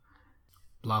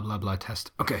Blah, blah, blah test.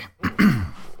 Okay.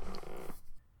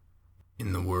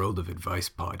 In the world of advice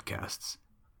podcasts.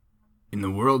 In the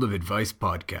world of advice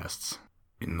podcasts.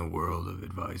 In the world of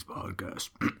advice podcasts.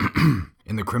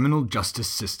 In the criminal justice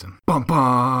system. Bum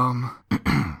bum.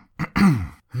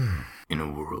 In the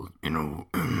world of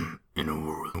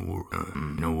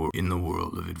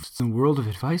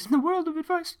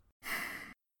advice.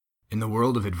 In the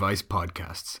world of advice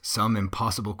podcasts, some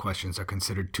impossible questions are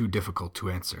considered too difficult to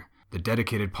answer. The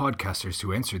dedicated podcasters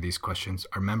who answer these questions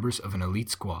are members of an elite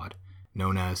squad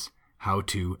known as How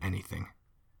To Anything.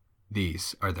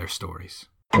 These are their stories.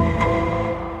 Why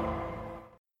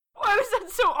was that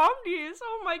so obvious?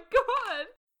 Oh my god!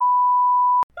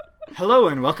 Hello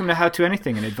and welcome to How To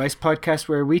Anything, an advice podcast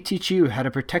where we teach you how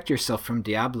to protect yourself from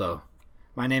Diablo.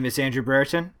 My name is Andrew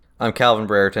Brereton. I'm Calvin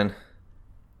Brereton.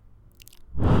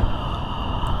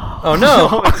 Oh no!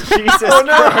 Oh, Jesus oh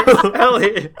no! Christ,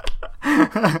 Ellie!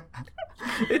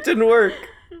 It didn't work.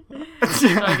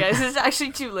 Sorry guys, it's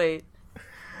actually too late.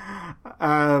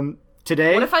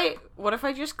 Today... What if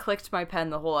I just clicked my pen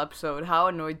the whole episode? How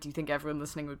annoyed do you think everyone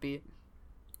listening would be?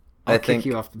 I'll kick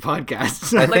you off the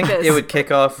podcast. I think it would kick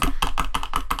off...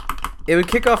 It would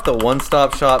kick off the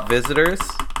one-stop shop visitors,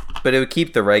 but it would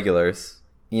keep the regulars.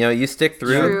 You know, you stick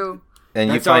through... True. And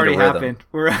that's you find already a rhythm.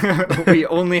 Happened. We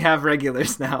only have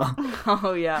regulars now.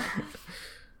 Oh yeah.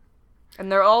 And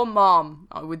they're all mom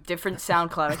with different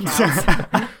SoundCloud accounts.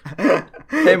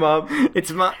 Hey mom.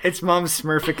 It's mom's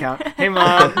Smurf account. Hey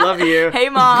mom, love you. Hey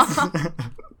mom.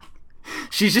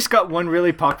 She's just got one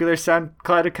really popular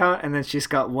SoundCloud account, and then she's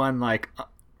got one like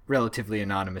relatively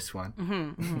anonymous one.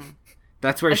 Mm-hmm.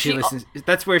 That's where she listens.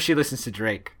 That's where she listens to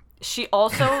Drake. She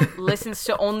also listens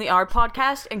to only our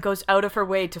podcast and goes out of her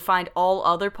way to find all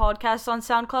other podcasts on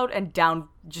SoundCloud and down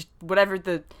just whatever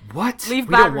the... What? Leave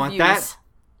We bad don't want reviews. that.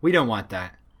 We don't want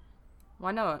that.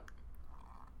 Why not?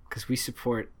 Because we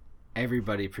support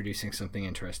everybody producing something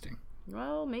interesting.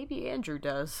 Well, maybe Andrew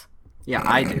does. Yeah,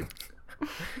 I do.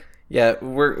 Yeah,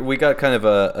 we got kind of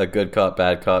a good cop,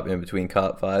 bad cop, in between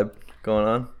cop vibe going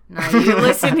on. Now you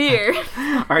listen here.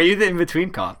 Are you the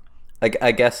in-between cop?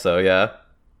 I guess so, yeah.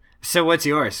 So what's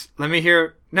yours? Let me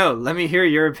hear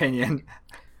your opinion.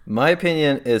 My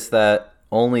opinion is that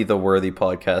only the worthy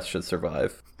podcast should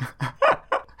survive.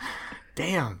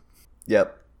 Damn.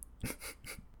 Yep.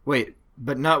 Wait,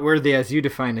 but not worthy as you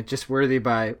define it, just worthy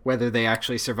by whether they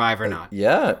actually survive or not.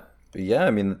 Yeah,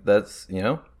 I mean, that's, you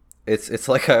know, it's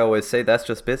like I always say, that's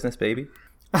just business, baby.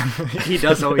 He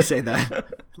does always say that.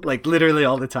 Like, literally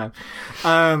all the time.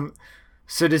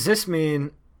 So does this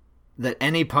mean that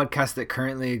any podcast that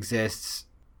currently exists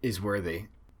is worthy?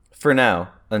 For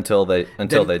now, until they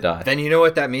die. Then you know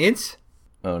what that means?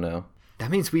 Oh no.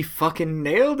 That means we fucking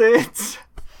nailed it.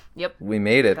 Yep. We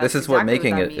made it. That's this is what exactly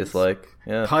making what it that means. is like.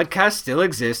 Yeah. Podcasts still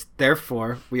exist,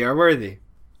 therefore we are worthy.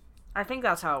 I think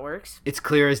that's how it works. It's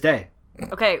clear as day.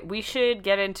 Okay, we should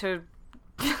get into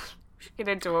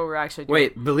what we're actually doing.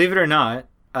 Wait, believe it or not,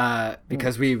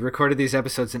 because we recorded these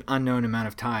episodes an unknown amount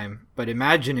of time, but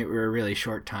imagine it were a really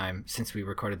short time since we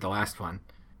recorded the last one.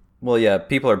 Well, yeah,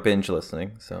 people are binge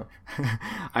listening, so.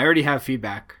 I already have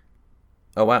feedback.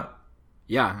 Oh, wow.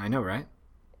 Yeah, I know, right?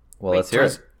 Well, let's hear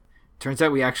it. Turns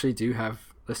out we actually do have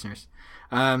listeners.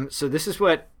 So this is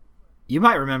what you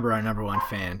might remember our number one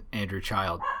fan, Andrew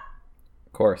Child.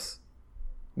 Of course.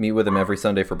 Meet with him every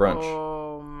Sunday for brunch.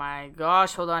 Oh my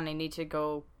gosh, hold on, I need to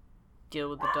go deal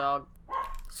with the dog.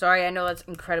 Sorry, I know that's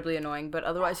incredibly annoying, but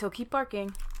otherwise he'll keep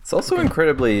barking. It's also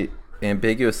incredibly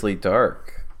ambiguously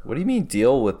dark. What do you mean,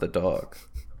 deal with the dog?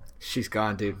 She's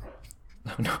gone, dude.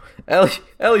 Oh, no.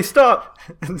 Ellie, stop!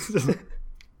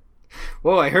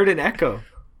 Whoa, I heard an echo.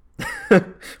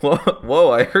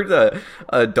 Whoa, I heard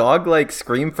a dog, like,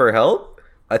 scream for help?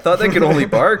 I thought they could only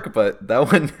bark, but that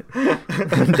one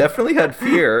definitely had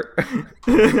fear.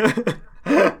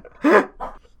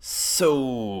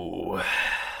 So...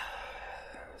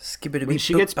 When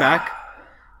she gets back,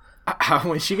 how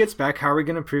are we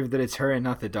going to prove that it's her and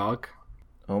not the dog?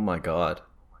 Oh my god.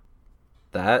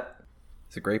 That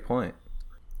is a great point.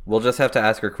 We'll just have to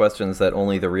ask her questions that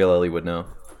only the real Ellie would know.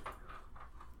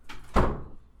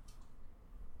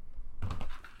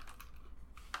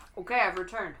 Okay, I've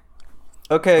returned.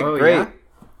 Okay, Oh, great.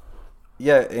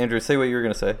 Yeah, Andrew, say what you were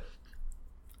going to say.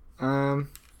 About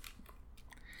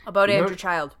You know Andrew what-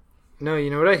 Child. No,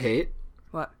 you know what I hate?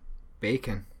 What?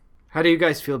 Bacon. How do you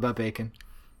guys feel about bacon?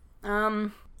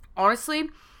 Honestly,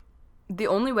 the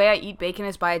only way I eat bacon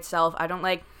is by itself. I don't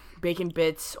like bacon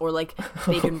bits or like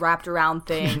bacon wrapped around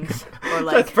things or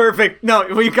like... That's perfect. No,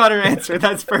 we got her answer.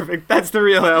 That's perfect. That's the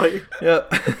real Ellie. Yeah.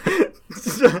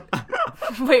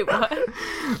 Wait,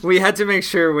 what? We had to make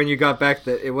sure when you got back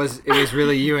that it was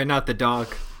really you and not the dog.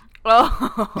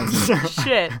 Oh,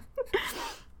 shit.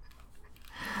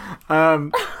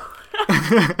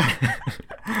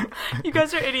 You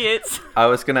guys are idiots. I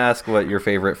was gonna ask what your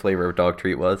favorite flavor of dog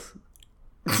treat was.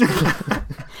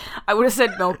 I would have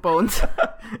said milk bones.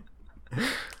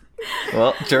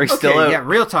 Well, jury's still out. Yeah,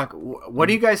 real talk. What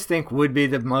do you guys think would be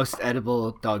the most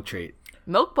edible dog treat?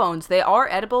 Milk bones. They are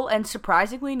edible and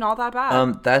surprisingly not that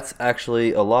bad. That's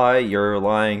actually a lie. You're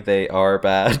lying. They are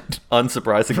bad,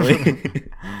 unsurprisingly.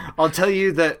 I'll tell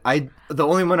you that the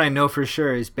only one I know for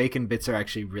sure is bacon bits are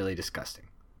actually really disgusting.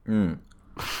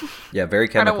 Yeah, very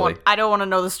chemically. I don't want to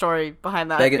know the story behind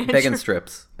that. Bacon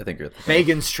strips. I think you're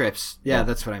bacon strips. Yeah,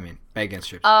 that's what I mean. Bacon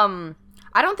strips.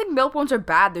 I don't think milk bones are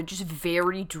bad. They're just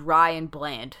very dry and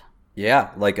bland. Yeah,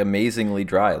 like amazingly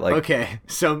dry. Like okay,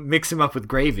 so mix them up with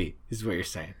gravy is what you're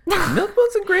saying. Milk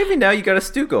bones and gravy. Now you got a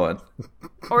stew going.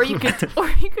 Or you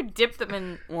could dip them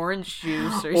in orange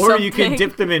juice or something. Or you can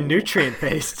dip them in nutrient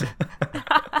paste.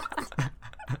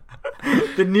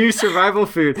 The new survival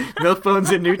food: milk bones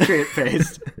and nutrient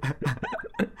paste.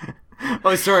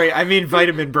 Oh, sorry, I mean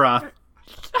vitamin broth.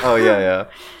 Oh yeah.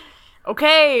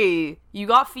 Okay, you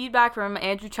got feedback from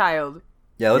Andrew Child.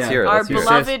 Yeah, let's hear it. Our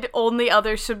beloved only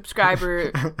other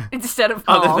subscriber instead of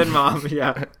Mom. Other than Mom,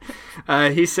 yeah.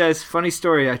 He says, funny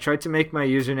story, I tried to make my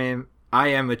username I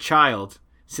am a child,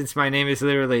 since my name is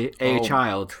literally a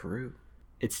child. True.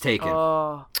 It's taken.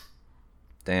 Oh.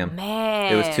 Damn.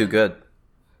 Man. It was too good.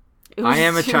 I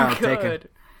am a child taken.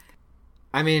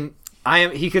 I mean,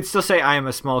 he could still say I am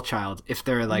a small child if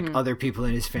there are like other people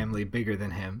in his family bigger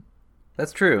than him.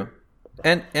 That's true.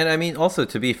 And I mean, also,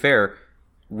 to be fair,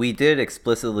 we did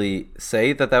explicitly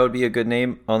say that would be a good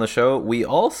name on the show. We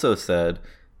also said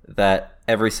that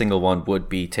every single one would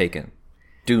be taken.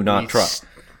 Do not trust.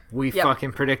 We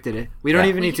fucking predicted it. We don't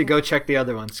even need to go check the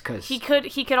other ones because he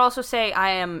could also say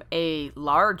I am a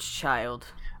large child.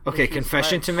 Okay,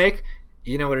 confession to make.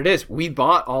 You know what it is? We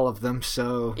bought all of them,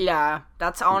 so yeah.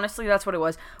 That's what it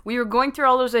was. We were going through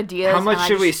all those ideas. How much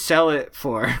should we sell it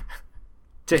for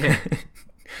to him?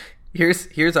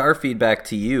 Here's our feedback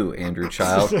to you, Andrew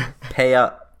Child. Pay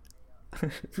up.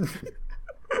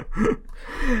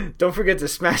 Don't forget to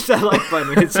smash that like button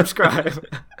and hit subscribe.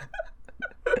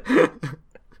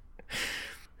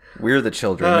 We're the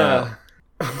children now.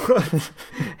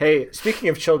 Hey, speaking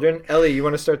of children, Ellie, you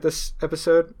want to start this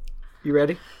episode? You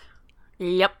ready?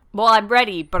 Yep. Well, I'm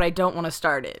ready, but I don't want to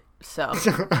start it. So.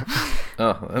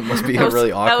 Oh, it must be a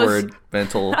really awkward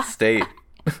mental state.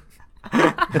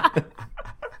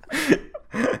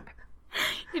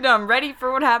 You know, I'm ready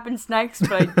for what happens next,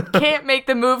 but I can't make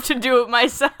the move to do it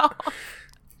myself. All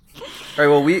right,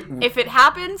 well, if it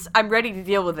happens, I'm ready to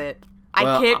deal with it. I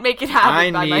can't make it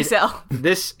happen by myself.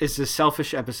 This is a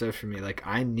selfish episode for me. Like,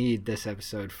 I need this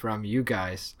episode from you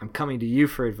guys. I'm coming to you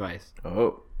for advice.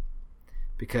 Oh.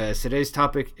 Because today's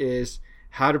topic is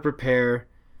how to prepare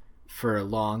for a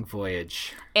long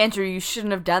voyage. Andrew, you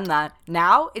shouldn't have done that.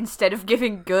 Now, instead of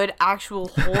giving good, actual,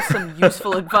 wholesome,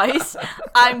 useful advice,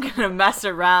 I'm gonna mess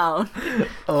around.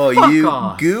 Oh, Fuck you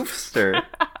off. Goofster.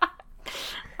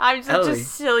 I'm such a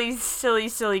silly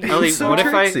goof. Ellie, so what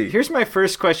tricksy. here's my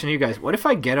first question to you guys. What if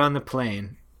I get on the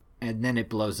plane and then it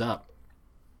blows up?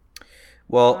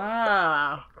 Well,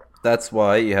 that's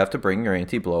why you have to bring your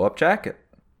anti-blow-up jacket.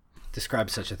 Describe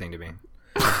such a thing to me.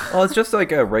 Well, it's just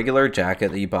like a regular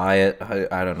jacket that you buy at,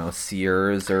 I don't know,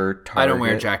 Sears or Target. I don't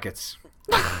wear jackets.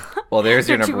 Well, there's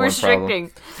your number one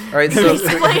problem. All right, so... In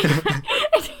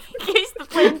case the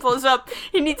plane blows up,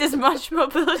 he needs as much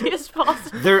mobility as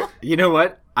possible. You know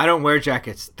what? I don't wear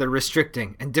jackets. They're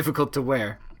restricting and difficult to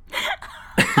wear.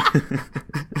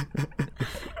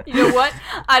 You know what?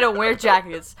 I don't wear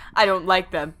jackets. I don't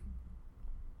like them.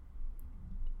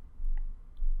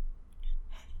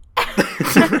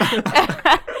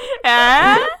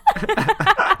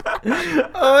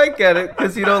 Oh, I get it,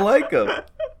 because you don't like them.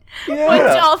 Yeah.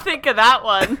 What y'all think of that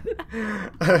one?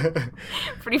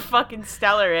 Pretty fucking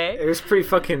stellar, eh? It was pretty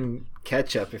fucking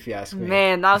ketchup, if you ask me.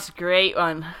 Man, that was a great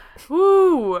one.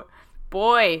 Woo!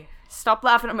 Boy, stop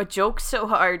laughing at my jokes so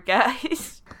hard,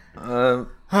 guys. How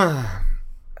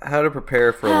to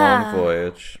prepare for a long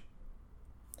voyage.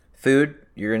 Food.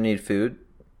 You're going to need food.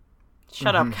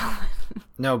 Shut up, Calvin.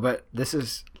 No, but this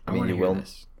is... I mean,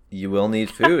 you will need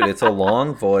food. It's a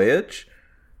long voyage.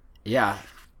 Yeah.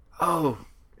 Oh,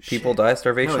 people die of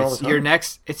starvation all the time.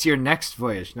 It's your next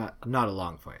voyage, not a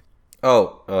long voyage.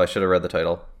 Oh, I should have read the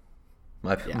title.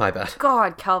 My bad.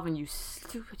 God, Calvin, you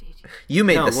stupid idiot. You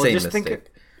made the same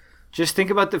mistake. Just think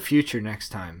about the future next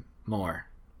time more.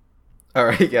 All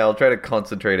right, yeah, I'll try to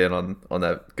concentrate in on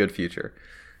that good future.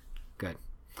 Good.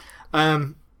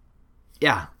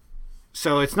 Yeah.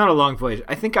 So it's not a long voyage.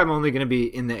 I think I'm only going to be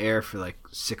in the air for like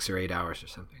 6 or 8 hours or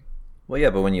something. Well, yeah,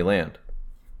 but when you land.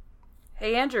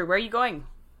 Hey, Andrew, where are you going?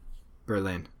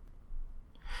 Berlin,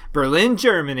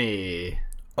 Germany.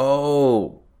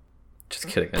 Oh. Just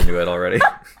kidding. I knew it already.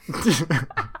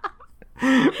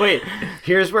 Wait,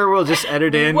 here's where we'll just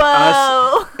edit in Whoa!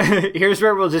 us. Here's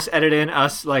where we'll just edit in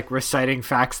us like reciting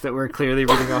facts that we're clearly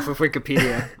reading off of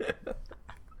Wikipedia.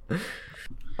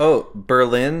 Oh,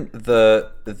 Berlin,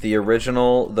 the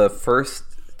first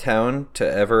town to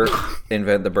ever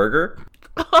invent the burger.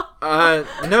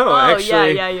 No,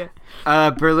 actually. Yeah.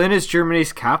 Berlin is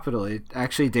Germany's capital. It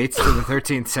actually dates to the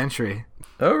 13th century.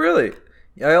 Oh, really?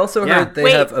 I also heard they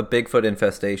Wait. have a Bigfoot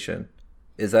infestation.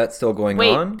 Is that still going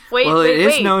on? Well, it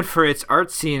is known for its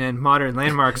art scene and modern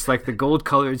landmarks like the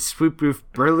gold-colored swoop-roof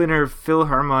Berliner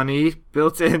Philharmonie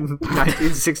built in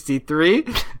 1963.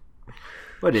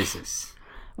 What is this?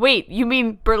 Wait, you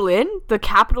mean Berlin, the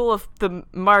capital of the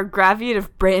Margraviate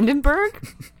of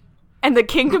Brandenburg? And the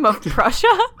Kingdom of Prussia?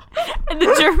 And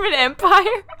the German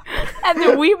Empire? And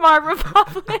the Weimar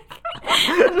Republic?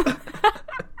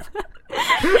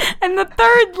 And the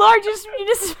third largest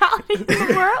municipality in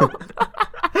the world?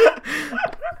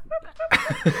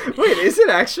 Wait, is it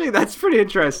actually? That's pretty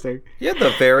interesting. Yeah, the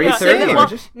very Yeah, same.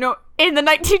 no, in the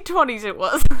 1920s it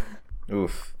was.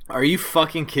 Oof. Are you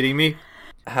fucking kidding me?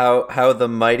 How the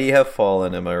mighty have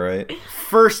fallen, am I right?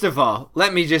 First of all,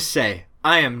 let me just say,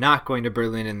 I am not going to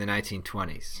Berlin in the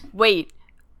 1920s. Wait,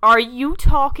 are you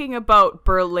talking about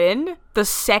Berlin, the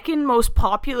second most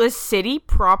populous city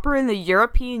proper in the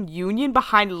European Union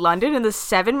behind London and the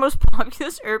 7th most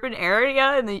populous urban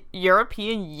area in the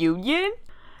European Union?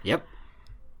 Yep.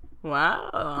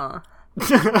 Wow.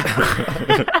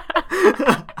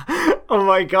 Oh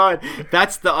my god,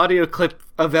 that's the audio clip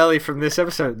of Ellie from this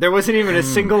episode. There wasn't even a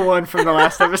single one from the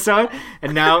last episode,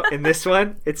 and now in this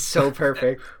one, it's so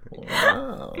perfect.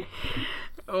 Wow.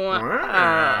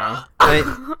 Wow.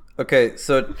 Okay,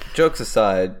 so jokes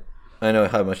aside, I know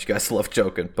how much you guys love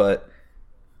joking, but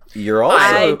you're also...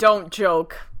 I don't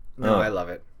joke. No, Oh. I love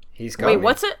it. He's got Wait, me.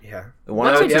 what's it? Yeah.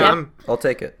 Want What's it? a Yeah, dem- I'll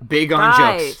take it. Big on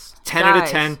Guys, jokes. 10 out of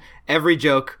guys. 10. Every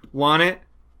joke. Want it?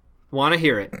 Want to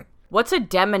hear it. What's a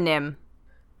demonym?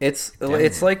 It's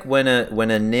like when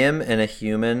a nim and a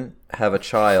human have a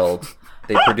child,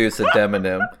 they produce a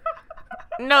demonym.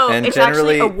 No, And it's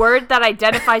actually generally- a word that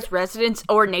identifies residents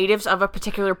or natives of a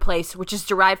particular place, which is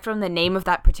derived from the name of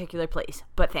that particular place.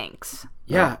 But thanks.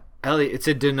 Yeah, Ellie, it's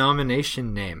a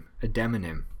denomination name. A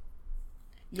demonym.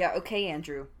 Yeah, okay,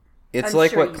 Andrew. It's I'm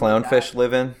like sure what you know clownfish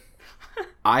live in.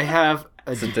 I have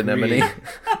a It's a degree. denemone.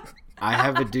 I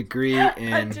have a degree in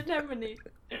Anemone.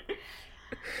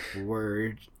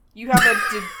 word You have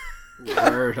a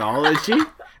wordology.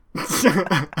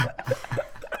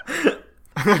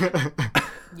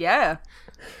 yeah.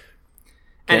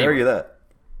 Can't Anyway. argue that.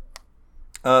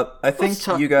 I think Let's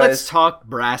talk, you guys... let's talk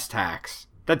brass tacks.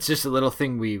 That's just a little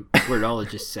thing we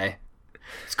wordologists say.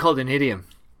 It's called an idiom.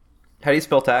 How do you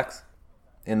spell tax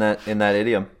in that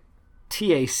idiom?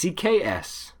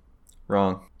 Tacks.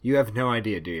 Wrong. You have no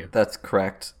idea, do you? That's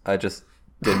correct. I just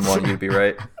didn't want you to be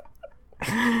right.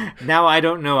 Now I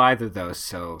don't know either of those,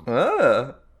 so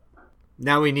Ah.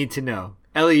 now we need to know.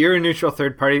 Ellie, you're a neutral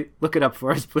third party. Look it up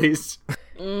for us, please.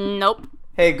 Nope.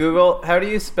 Hey Google, how do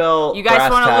you spell You guys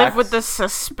brass want to live tacks? with the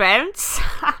suspense?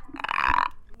 I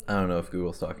don't know if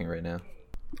Google's talking right now.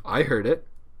 I heard it.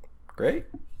 Great.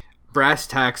 Brass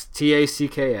tacks.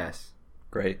 Tacks.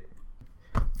 Great.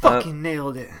 Fucking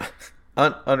nailed it.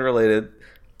 Unrelated.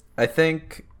 I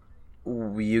think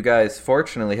you guys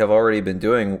fortunately have already been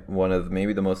doing one of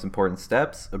maybe the most important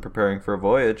steps of preparing for a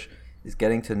voyage is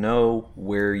getting to know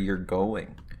where you're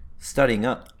going. Studying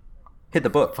up. Hit the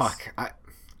books. Fuck.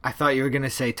 I thought you were gonna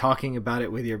say talking about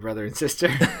it with your brother and sister.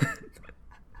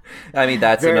 I mean,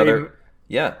 that's Very- another...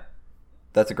 Yeah.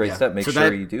 That's a great Yeah. step. Make So sure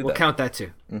that- you do we'll that. count that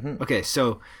too. Okay,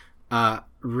 so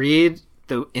read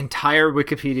the entire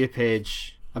Wikipedia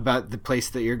page about the place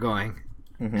that you're going,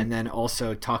 and then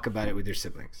also talk about it with your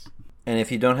siblings. And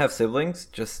if you don't have siblings,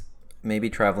 just maybe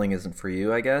traveling isn't for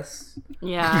you, I guess.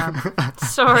 Yeah.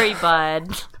 Sorry, bud.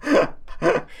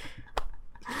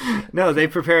 No, they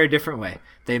prepare a different way.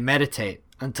 They meditate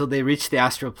until they reach the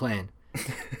astral plane.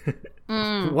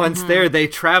 Once there, they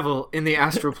travel in the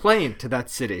astral plane to that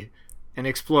city and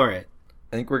explore it.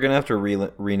 I think we're going to have to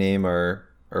rename our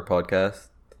podcast,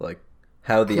 like,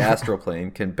 how the astral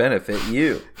plane can benefit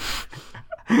you.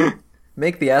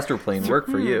 Make the astral plane work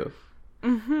for you.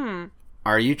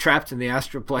 Are you trapped in the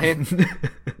astral plane?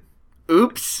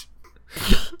 Oops.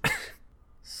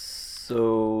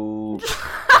 So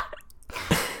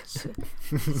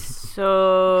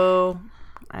So,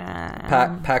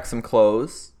 pack some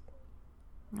clothes.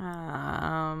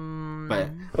 But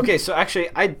okay, so actually,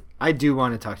 I do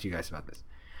want to talk to you guys about this.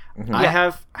 Mm-hmm. I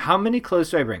have how many clothes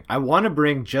do I bring? I want to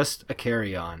bring just a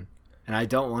carry-on, and I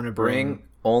don't want to Bring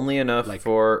only enough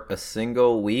for a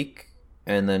single week,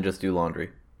 and then just do laundry.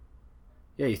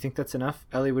 Yeah, you think that's enough,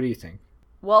 Ellie? What do you think?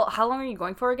 well, how long are you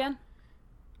going for again?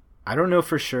 I don't know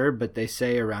for sure, but they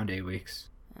say around 8 weeks.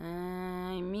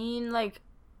 I mean, like,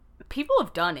 people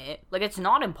have done it. Like, it's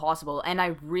not impossible, and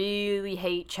I really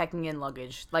hate checking in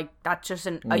luggage. Like, that's just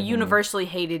a universally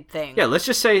hated thing. Yeah, let's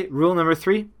just say rule number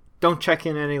 3: don't check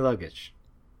in any luggage.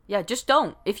 Yeah, just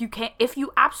don't. If you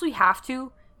absolutely have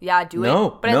to, yeah, do No,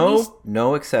 it. But at least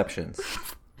no exceptions.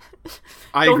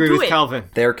 I Don't agree do with it. Calvin.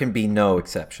 There can be no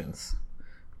exceptions.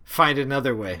 Find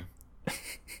another way.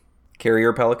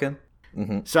 Carrier Pelican?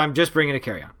 So I'm just bringing a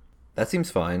carry-on. That seems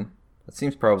fine. That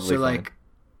seems probably So, fine. like,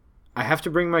 I have to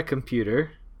bring my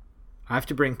computer. I have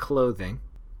to bring clothing.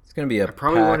 It's going to be a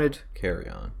probably packed wanted-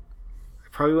 carry-on. I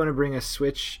probably want to bring a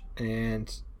Switch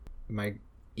and my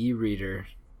e-reader.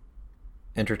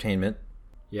 Entertainment.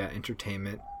 Yeah,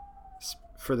 entertainment.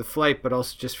 For the flight, but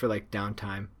also just for, like,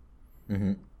 downtime.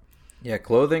 Mm-hmm. Yeah,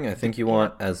 clothing, I think you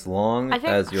want as long I think-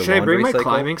 as your Should I laundry bring my cycle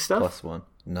climbing stuff? plus 1.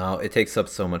 No, it takes up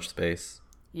so much space.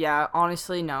 yeah,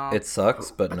 honestly, no. It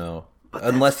sucks, but no.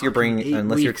 Unless you're bringing... 8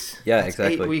 Unless weeks. you're... Yeah, That's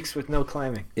exactly. 8 weeks with no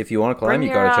climbing. If you want to climb, Bring you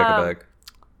gotta your, check a bag.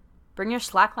 Bring your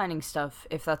slacklining stuff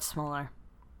if that's smaller.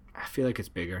 I feel like it's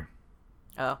bigger.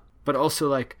 Oh. But also,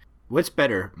 like, what's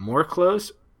better? More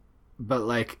clothes, but,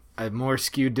 like, a more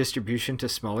skewed distribution to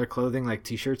smaller clothing, like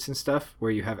t-shirts and stuff,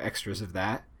 where you have extras of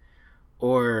that?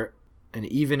 Or an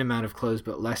even amount of clothes,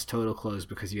 but less total clothes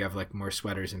because you have, like, more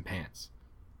sweaters and pants?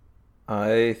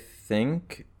 I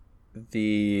think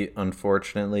the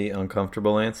unfortunately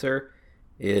uncomfortable answer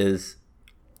is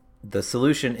the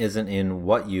solution isn't in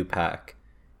what you pack.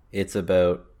 It's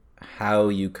about how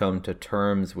you come to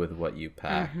terms with what you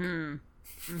pack.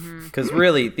 Because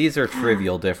really, these are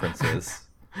trivial differences.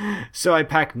 So I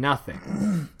pack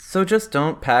nothing. So just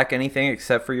don't pack anything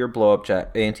except for your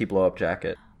anti-blow-up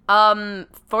jacket.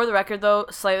 For the record, though,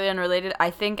 slightly unrelated, I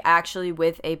think actually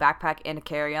with a backpack and a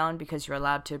carry-on, because you're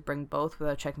allowed to bring both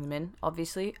without checking them in,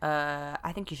 obviously,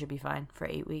 I think you should be fine for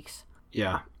 8 weeks.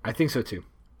 Yeah, I think so too.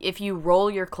 If you roll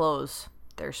your clothes,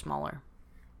 they're smaller,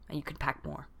 and you can pack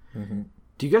more.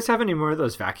 Do you guys have any more of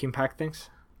those vacuum pack things?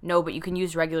 No, but you can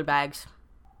use regular bags.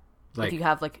 Like,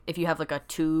 If you have like a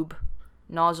tube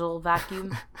nozzle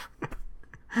vacuum.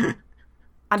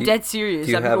 I'm dead serious.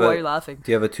 do you I don't have know why a- you're laughing.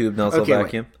 Do you have a tube nozzle Okay, wait.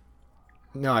 vacuum?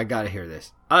 no, I gotta hear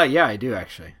this. Yeah, I do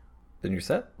actually. Then you're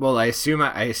set. Well, I assume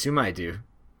I do.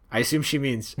 I assume she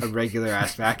means a regular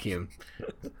ass vacuum.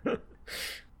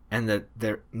 And that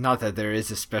there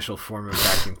is a special form of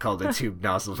vacuum called a tube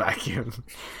nozzle vacuum.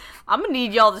 I'm gonna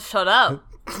need y'all to shut up.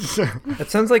 That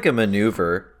sounds like a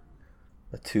maneuver.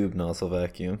 A tube nozzle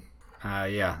vacuum.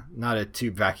 Yeah, not a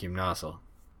tube vacuum nozzle.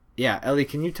 Yeah, Ellie,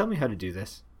 can you tell me how to do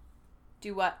this?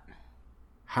 Do what?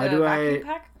 How do vacuum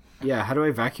I? pack? Yeah, how do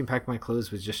I vacuum pack my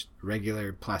clothes with just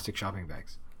regular plastic shopping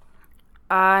bags?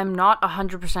 I'm not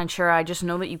 100% sure. I just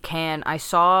know that you can. I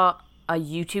saw a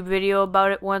YouTube video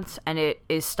about it once, and it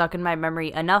is stuck in my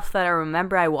memory enough that I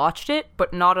remember I watched it,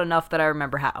 but not enough that I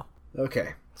remember how.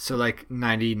 Okay, so like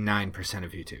 99%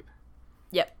 of YouTube.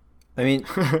 Yep. I mean,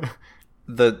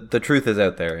 the truth is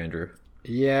out there, Andrew.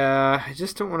 Yeah, I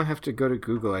just don't want to have to go to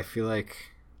Google. I feel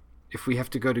like if we have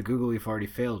to go to Google, we've already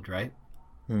failed, right?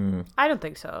 I don't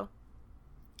think so.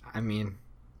 I mean,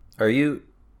 Are you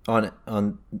on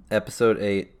episode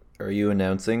 8? Are you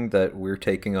announcing that we're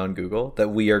taking on Google? That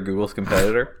we are Google's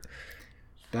competitor?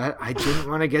 that I didn't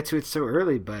want to get to it so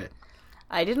early, but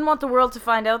I didn't want the world to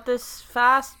find out this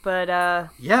fast, but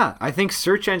yeah, I think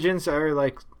search engines are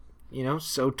like,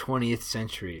 so 20th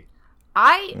century.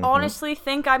 I honestly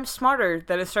think I'm smarter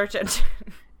than a search engine.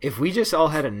 If we just all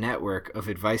had a network of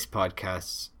advice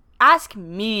podcasts, Ask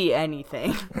me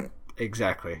anything.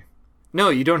 exactly. No,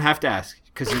 you don't have to ask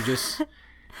because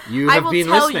you I have will been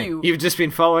tell listening. you. You've just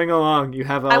been following along. You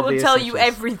have all I will the tell you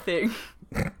essentials. everything.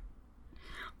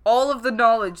 All of the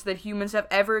knowledge that humans have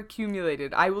ever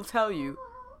accumulated, I will tell you.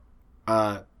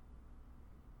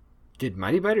 Did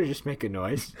Mighty Biter just make a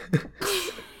noise?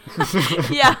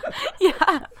 Yeah.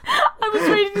 I was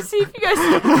waiting to see if you guys.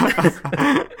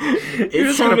 It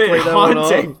just gonna sounded play that one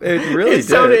haunting. off? It really did.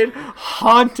 sounded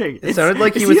haunting. It sounded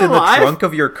like he was in the trunk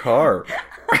of your car.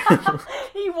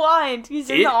 He whined. He's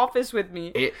in the office with me.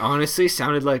 It honestly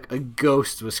sounded like a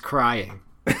ghost was crying.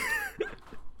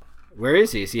 Where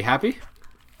is he? Is he happy?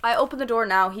 I opened the door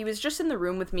now. He was just in the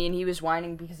room with me, and he was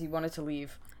whining because he wanted to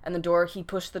leave. And he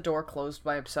pushed the door closed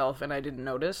by himself, and I didn't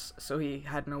notice, so he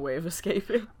had no way of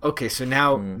escaping. Okay, so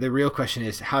now the real question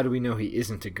is, how do we know he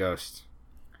isn't a ghost?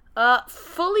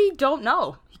 Fully don't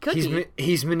know. He could be.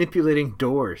 He's manipulating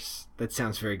doors. That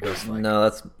sounds very ghost-like.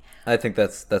 No, I think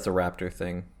that's a raptor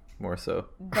thing more so.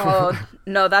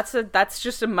 No, that's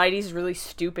just a Mighty's really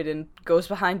stupid and goes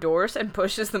behind doors and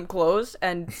pushes them closed,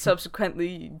 and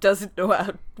subsequently doesn't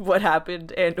know what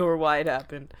happened and or why it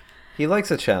happened. He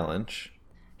likes a challenge.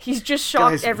 He's just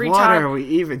shocked Guys, every what time. are we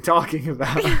even talking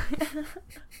about?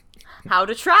 How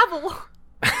to travel.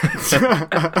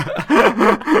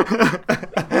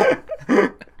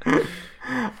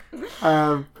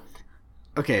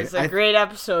 Okay. It's a great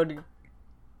episode.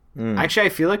 Actually, I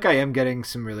feel like I am getting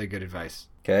some really good advice.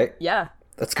 Okay. Yeah.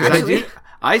 That's Because good.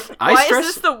 I do. I Why stress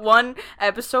is this the one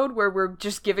episode where we're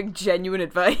just giving genuine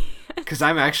advice? because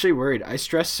I'm actually worried. I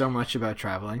stress so much about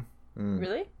traveling.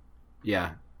 Really?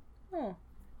 Yeah. Oh.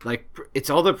 Like, it's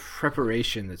all the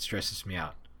preparation that stresses me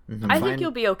out. I think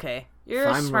you'll be okay. You're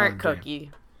a fine smart while I'm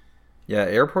cookie. Yeah,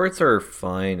 airports are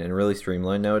fine and really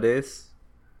streamlined nowadays.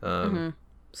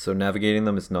 So navigating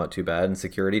them is not too bad, and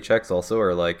security checks also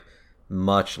are like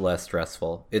much less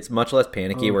stressful. It's much less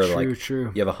panicky where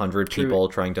true. you have 100 people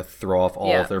trying to throw off all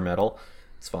Yeah. of their metal.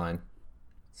 It's fine.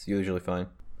 It's usually fine.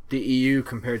 The EU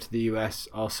compared to the US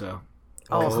also.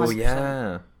 Oh, 100%.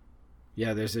 Yeah.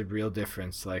 Yeah, there's a real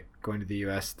difference. Like, going to the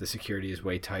US, the security is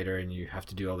way tighter and you have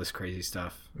to do all this crazy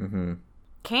stuff. I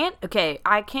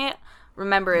can't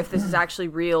remember if this is actually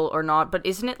real or not, but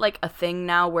isn't it like a thing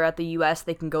now where at the US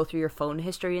they can go through your phone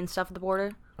history and stuff at the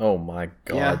border? Oh my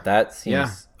god, Yeah. that seems... Yeah.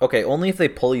 Okay, only if they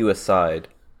pull you aside.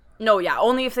 No, yeah,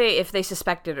 only if they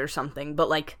suspect it or something, but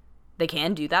like they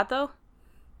can do that though?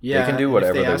 Yeah, can do and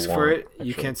whatever if they ask for want, it. You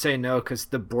actually. can't say no because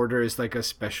the border is like a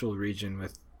special region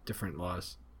with different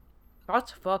laws.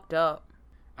 That's fucked up.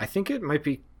 I think it might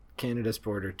be Canada's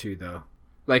border too, though.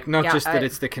 Like, not Yeah, just that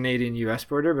it's the Canadian-US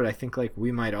border, but I think like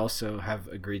we might also have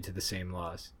agreed to the same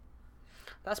laws.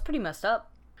 That's pretty messed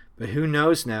up. But who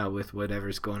knows now with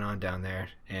whatever's going on down there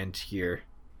and here.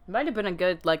 It might have been a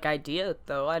good like idea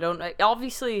though.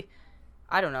 Obviously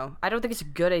I don't know. I don't think it's a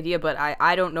good idea, but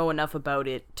I don't know enough about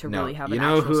it to No, really have you an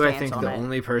know actual who I stance think on the it.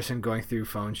 only person going through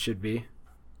phones should be?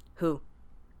 Who?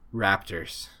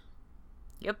 Raptors.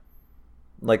 Yep.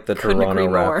 Like the Couldn't Toronto agree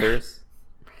more. Raptors.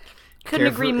 Couldn't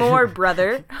agree more,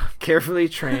 brother. Carefully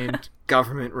trained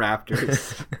government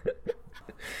raptors.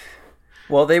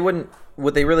 Well, they wouldn't...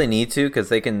 Would they really need to? Because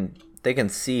they can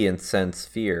see and sense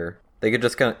fear. They could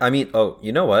just kind of... I mean, oh,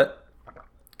 you know what?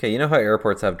 Okay, you know how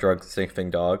airports have drug-sniffing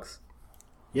dogs?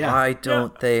 Yeah. Why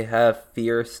don't they have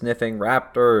fear-sniffing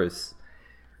raptors?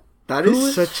 That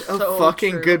is such a so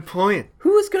fucking true. good point.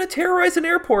 Who is going to terrorize an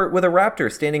airport with a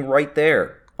raptor standing right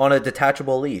there on a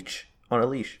detachable leash? On a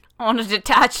leash. On a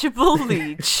detachable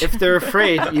leech. If they're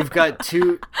afraid, you've got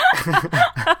two...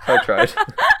 I tried.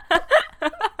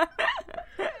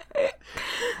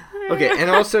 Okay, and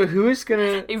also, who is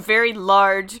gonna... A very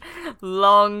large,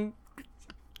 long,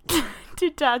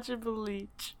 detachable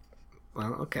leech.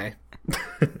 Well, okay.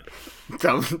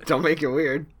 Don't make it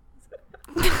weird.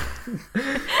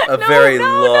 A very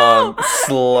long,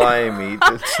 slimy,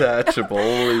 detachable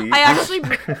leash. I actually...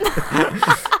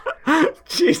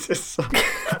 Jesus.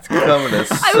 It's coming to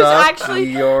suck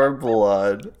actually- your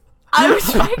blood. I was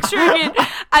picturing it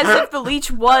as if the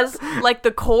leech was like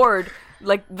the cord.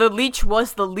 Like the leech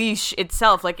was the leash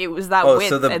itself. Like it was that Oh,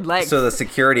 width and length. so the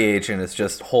security agent is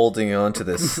just holding on to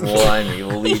this slimy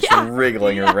leech Yeah, and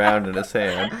wriggling around in his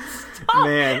hand,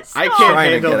 Man, I Stop. can't trying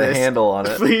to handle get this. a handle on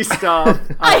it. Please stop.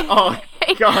 I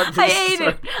God, I this hate is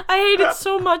it. I hate it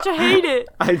so much. I hate it.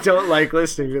 I don't like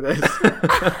listening to this.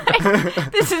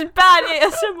 This is bad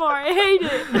ASMR. I hate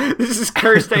it. This is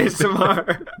cursed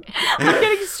ASMR. I'm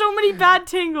getting so many bad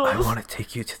tingles. I want to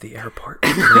take you to the airport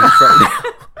please,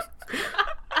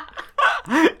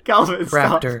 right Calvin, now.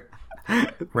 stop.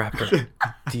 Raptor,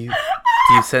 do you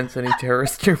sense any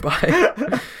terrorists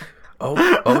nearby? Oh,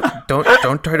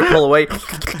 don't try to pull away.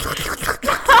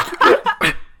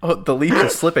 Oh, the leech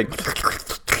is slipping.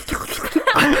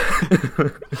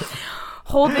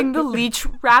 Holding the leech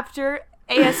raptor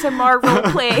ASMR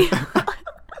roleplay.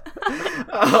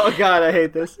 Oh God, I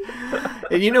hate this.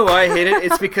 And you know why I hate it?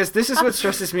 It's because this is what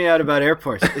stresses me out about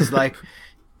airports. Is like,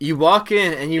 you walk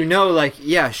in and you know, like,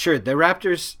 yeah, sure, the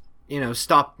Raptors,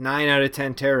 stopped 9 out of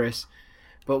 10 terrorists,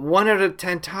 but 1 out of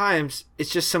 10 times, it's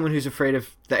just someone who's afraid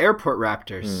of the airport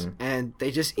raptors, and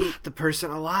they just eat the person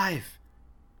alive.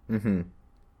 Mm-hmm.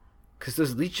 Because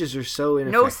those leeches are so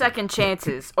ineffective. No second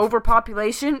chances.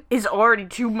 Overpopulation is already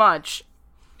too much.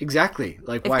 Exactly.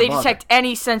 Like, If why they bother? detect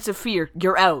any sense of fear,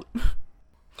 you're out.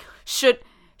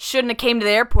 Shouldn't have came to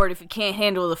the airport if you can't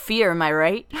handle the fear, am I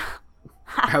right?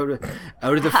 out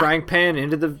of the frying pan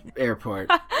into the airport.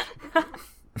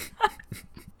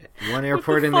 One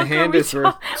airport in the fuck are hand we is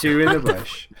worth two in the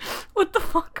bush. What the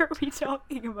fuck are we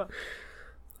talking about?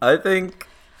 I think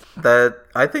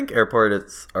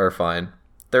airports are fine.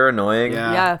 They're annoying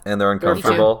Yeah. and they're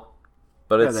uncomfortable,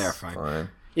 but Yeah, it's they are fine. fine.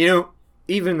 You know,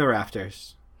 even the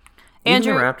Raptors. Even the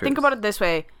Andrew, Raptors. think about it this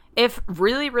way. If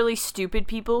really, really stupid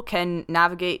people can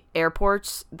navigate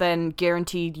airports, then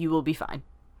guaranteed you will be fine.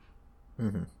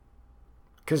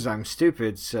 Because I'm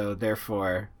stupid, so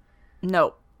therefore...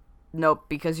 Nope,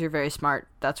 because you're very smart.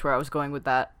 That's where I was going with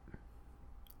that.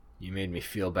 You made me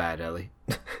feel bad, Ellie.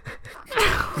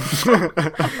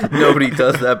 Nobody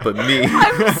does that but me.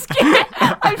 I'm scared.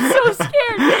 I'm so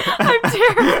scared. I'm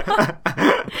terrified.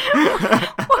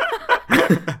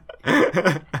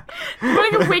 Am I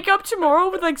gonna wake up tomorrow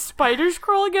with like spiders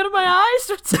crawling out of my eyes?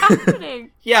 What's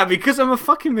happening? Yeah, because I'm a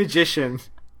fucking magician.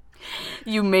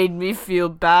 You made me feel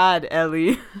bad,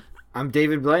 Ellie. I'm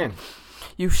David Blaine.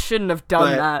 You shouldn't have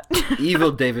done But that.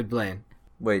 evil David Blaine.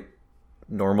 Wait,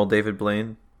 normal David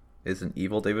Blaine isn't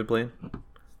evil David Blaine?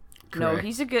 No, Correct.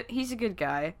 he's a good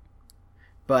guy.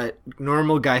 But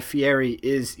normal Guy Fieri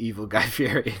is evil Guy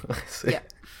Fieri. See? Yeah.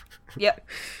 Yep.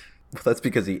 Well, that's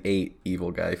because he ate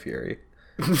evil Guy Fieri.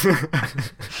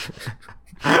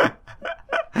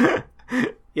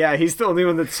 Yeah, he's the only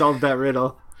one that solved that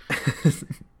riddle.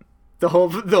 The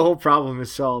whole problem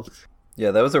is solved.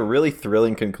 Yeah, that was a really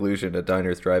thrilling conclusion to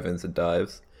Diners, Drive-Ins, and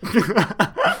Dives.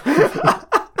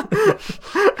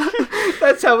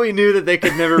 That's how we knew that they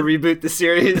could never reboot the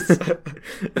series.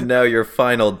 And now your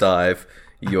final dive,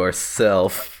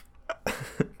 yourself.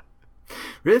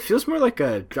 Really feels more like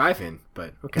a drive-in,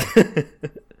 but okay.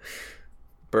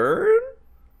 Burn?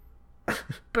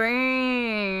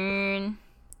 Burn.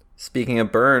 Speaking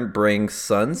of burn, bring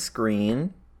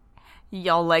sunscreen.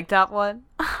 Y'all like that one?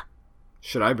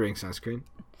 Should I bring sunscreen?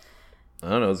 I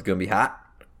don't know, is it going to be hot?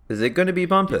 Is it going to be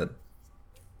bumping?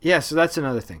 Yeah, so that's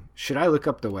another thing. Should I look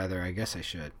up the weather? I guess I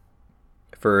should.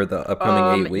 For the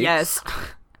upcoming 8 weeks? Yes.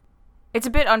 It's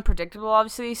a bit unpredictable,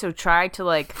 obviously, so try to,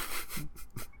 like,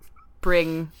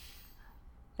 bring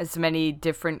as many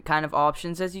different kind of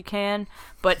options as you can.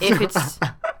 But if it's...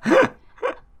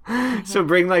 So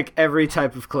bring, like, every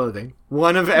type of clothing.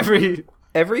 One of every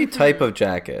Type of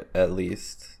jacket, at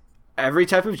least.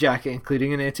 type of jacket,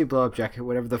 including an anti-blow-up jacket,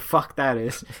 whatever the fuck that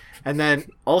is. And then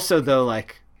also, though,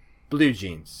 like, blue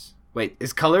jeans. Wait,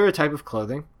 is color a type of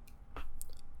clothing?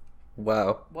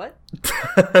 Wow. What?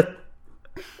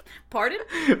 Pardon?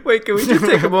 Wait, can we just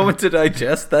take a moment to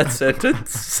digest that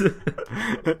sentence?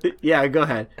 Yeah, go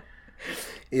ahead.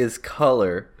 Is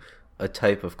color a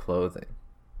type of clothing?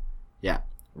 Yeah.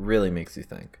 Really makes you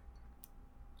think.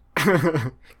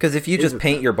 Because if you just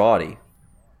paint your body,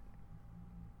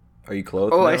 are you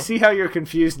clothed Oh, now? I see how you're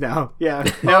confused now. Yeah.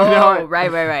 Oh,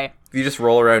 right. If you just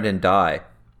roll around in dye,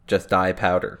 just dye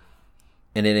powder,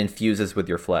 and it infuses with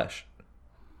your flesh.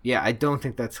 Yeah, I don't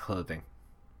think that's clothing.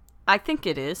 I think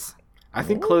it is. I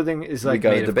think clothing is like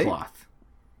gotta made of debate. cloth.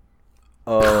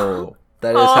 Oh,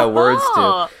 that is how words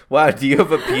Oh. do. Wow, do you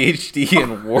have a PhD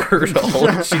in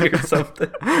wordology or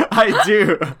something? I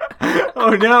do. Oh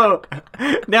no.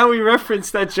 Now we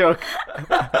reference that joke.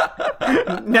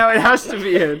 Now it has to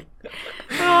be in.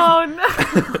 Oh,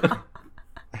 no.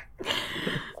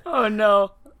 Oh,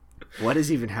 no. What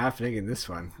is even happening in this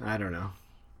one? I don't know.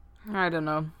 I don't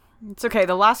know. It's okay.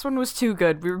 The last one was too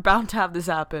good. We were bound to have this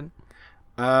happen.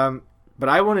 But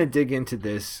I want to dig into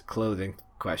this clothing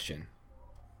question.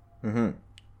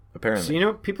 Apparently. So, you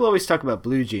know, people always talk about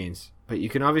blue jeans, but you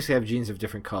can obviously have jeans of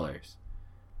different colors.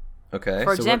 Okay.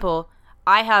 For example,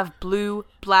 I have blue,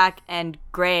 black, and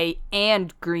gray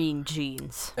and green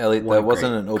jeans. Elliot, One that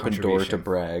wasn't great an open door to contribution.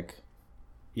 brag.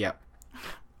 Yep.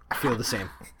 I feel the same.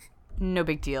 No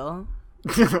big deal.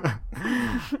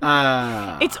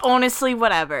 Uh, It's honestly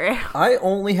whatever. I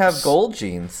only have gold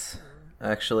jeans,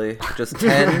 actually. Just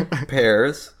 10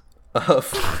 pairs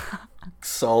of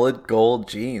solid gold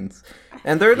jeans.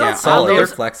 And they're not Yeah, solid, those-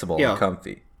 they're flexible yeah. and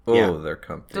comfy. Oh, Yeah. they're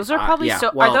comfy. Those are probably yeah,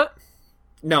 so. well- are those,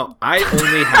 no, I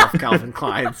only have Calvin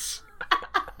Kleins.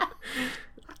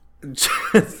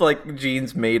 It's like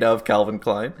jeans made of Calvin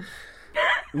Klein.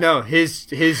 No, his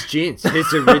jeans,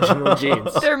 his original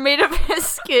jeans. they're made of his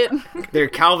skin. They're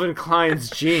Calvin Klein's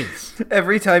jeans.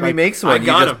 Every time he Like, makes I one, you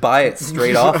got just 'em. buy it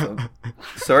straight off him.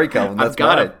 Sorry, Calvin, that's I've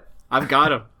got mine. him. I've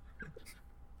got him.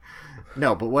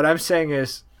 No, but what I'm saying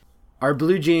is, are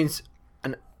blue jeans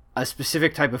a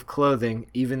specific type of clothing,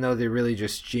 even though they're really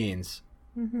just jeans?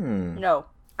 No,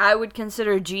 I would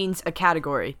consider jeans a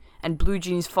category, and blue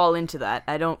jeans fall into that.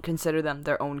 I don't consider them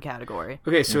their own category.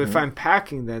 Okay, so if I'm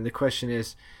packing, then the question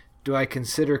is, do I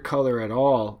consider color at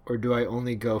all, or do I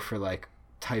only go for like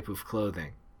type of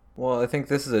clothing? Well, I think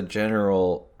this is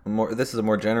this is a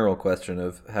more general question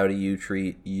of how do you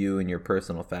treat you and your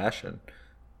personal fashion,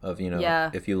 of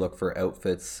if you look for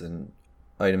outfits and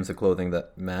items of clothing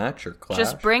that match or clash.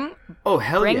 Just bring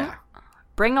yeah.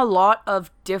 Bring a lot of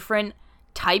different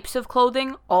types of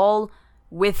clothing, all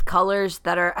with colors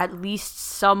that are at least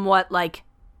somewhat like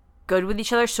good with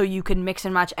each other, so you can mix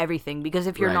and match everything. Because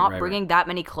if you're not bringing that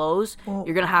many clothes,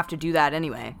 you're gonna have to do that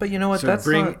anyway. But you know what? So That's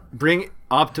bring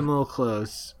optimal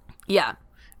clothes. Yeah,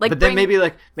 then maybe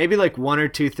like one or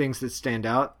two things that stand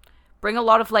out. Bring a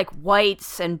lot of like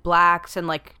whites and blacks and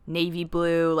like navy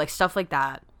blue, like stuff like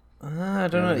that. I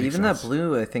don't know. Even that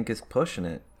blue, I think, is pushing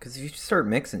it. Because if you start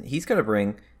mixing, he's got to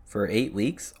bring, for 8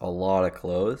 weeks, a lot of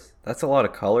clothes. That's a lot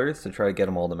of colors to try to get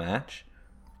them all to match.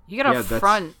 You gotta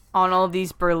front on all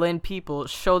these Berlin people.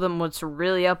 Show them what's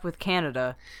really up with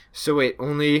Canada. So wait,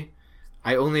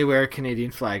 I only wear a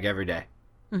Canadian flag every day.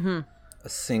 Mm-hmm. A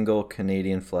single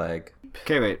Canadian flag.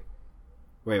 Okay,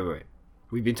 wait.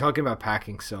 We've been talking about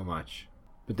packing so much.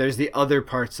 But there's the other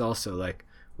parts also. Like,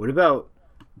 what about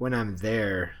when I'm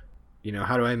there?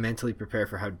 How do I mentally prepare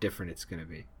for how different it's going to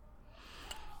be?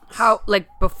 How, like,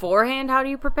 beforehand, how do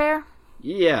you prepare?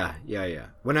 Yeah.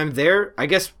 When I'm there, I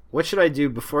guess, what should I do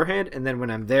beforehand? And then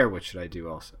when I'm there, what should I do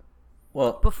also?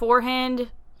 Well, beforehand,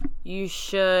 you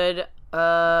should,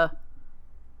 okay,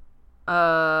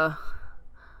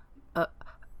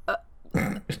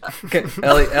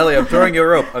 Ellie, I'm throwing you a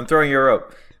rope. I'm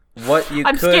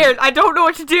scared. I don't know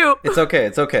what to do. It's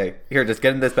okay. Here, just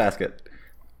get in this basket.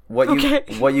 What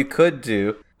you could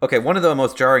do. Okay, one of the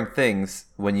most jarring things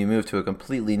when you move to a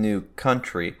completely new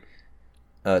country,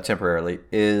 temporarily,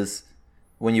 is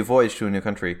when you voyage to a new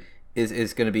country,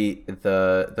 is going to be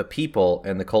the people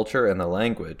and the culture and the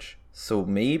language. So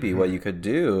maybe what you could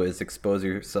do is expose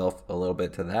yourself a little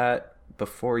bit to that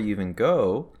before you even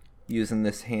go, using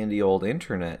this handy old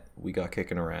internet we got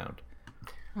kicking around.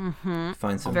 Mm-hmm.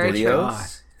 Find some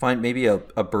videos. Find maybe a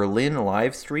Berlin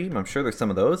live stream. I'm sure there's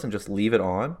some of those, and just leave it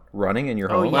on, running in your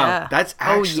home. Yeah. Wow, that's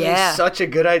actually such a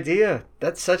good idea.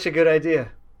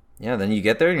 Yeah, then you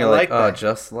get there and you're like, oh,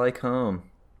 just like home.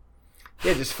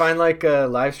 Yeah, just find like a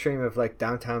live stream of like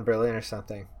downtown Berlin or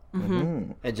something.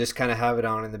 Mm-hmm. And just kind of have it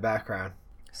on in the background.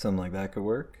 Something like that could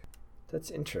work.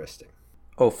 That's interesting.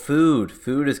 Oh, food.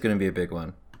 Food is going to be a big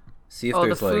one. See if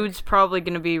there's the food's probably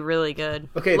going to be really good.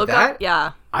 Okay,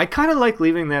 I kind of like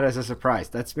leaving that as a surprise.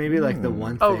 That's maybe like the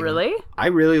one thing. Oh, really? I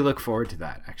really look forward to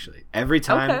that, actually. Every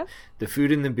time, the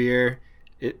food and the beer,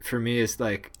 it for me is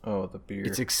like, oh, the beer.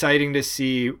 It's exciting to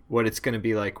see what it's going to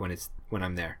be like when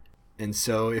I'm there. And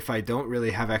so if I don't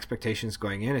really have expectations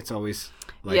going in, it's always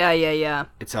like, yeah.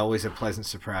 It's always a pleasant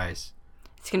surprise.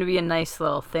 It's going to be a nice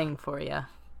little thing for you.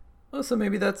 Well, so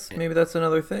maybe that's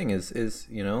another thing is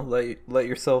let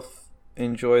yourself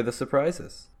enjoy the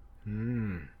surprises.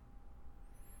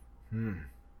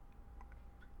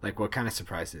 Like what kind of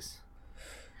surprises?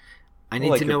 I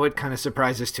need to know what kind of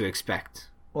surprises to expect.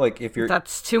 Like if you're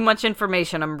That's too much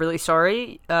information. I'm really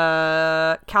sorry.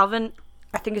 Calvin,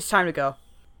 I think it's time to go.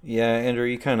 Yeah, Andrew,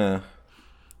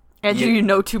 you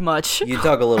know too much. You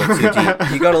dug a little too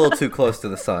deep. You got a little too close to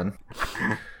the sun.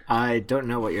 I don't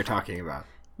know what you're talking about.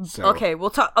 So. Okay,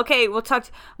 we'll talk.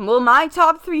 Well, my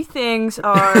top 3 things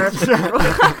are.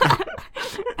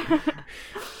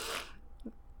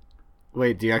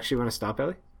 Wait, do you actually want to stop,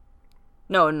 Ellie?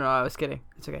 No, I was kidding.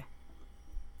 It's okay.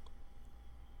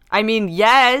 I mean,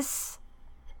 yes.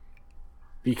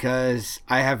 Because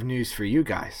I have news for you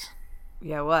guys.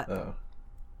 Yeah, what? Oh.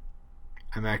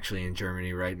 I'm actually in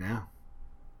Germany right now.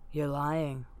 You're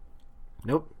lying.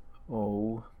 Nope.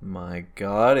 Oh my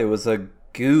god, it was a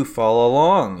goof all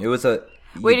along. It was a...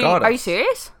 Wait, are you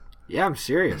serious? Yeah, I'm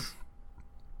serious.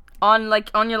 On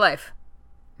your life?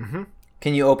 Mm-hmm.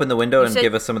 Can you open the window and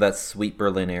give us some of that sweet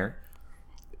Berlin air?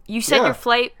 You said your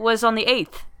flight was on the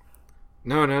 8th.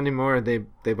 No, not anymore.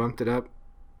 They bumped it up.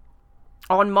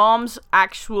 On Mom's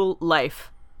actual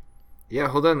life. Yeah,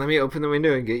 hold on. Let me open the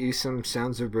window and get you some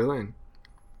sounds of Berlin.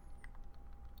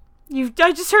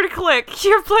 I just heard a click.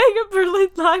 You're playing a Berlin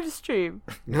live stream.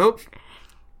 Nope.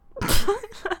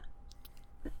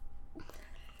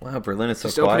 Wow, Berlin is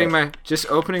so quiet. Just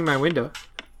opening my window.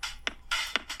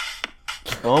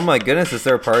 Oh my goodness, is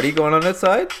there a party going on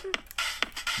outside?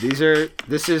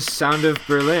 This is Sound of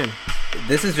Berlin.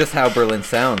 This is just how Berlin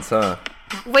sounds, huh?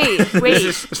 Wait.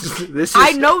 This is,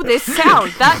 I know this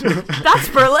sound. That's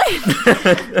Berlin.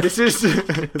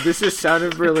 This is Sound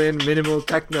of Berlin minimal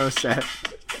techno set.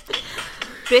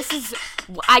 This is...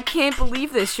 I can't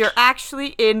believe this. You're actually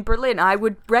in Berlin. I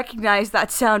would recognize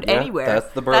that sound Yeah, anywhere.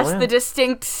 that's the Berlin. That's the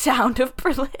distinct sound of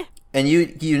Berlin. And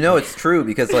you know it's true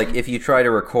because like if you try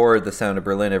to record the sound of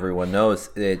Berlin, everyone knows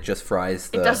it just fries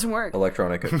the doesn't work.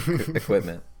 electronic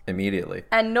equipment immediately.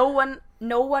 And no one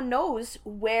knows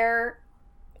where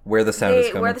Where the sound is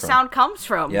coming where the from. sound comes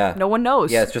from. Yeah. No one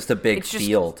knows. Yeah, it's just a big It's just-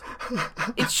 field.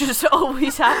 It's just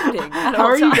always happening. At How all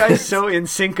are you times. guys so in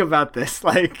sync about this?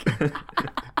 Like,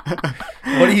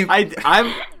 What do you?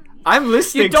 I'm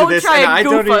listening You don't to this try and and I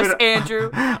goof don't us, even Andrew.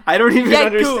 I don't even Get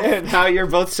understand how you're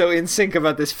both so in sync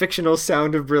about this fictional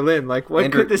sound of Berlin. Like, what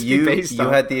Andrew, could this you, be based you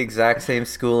on? had the exact same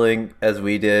schooling as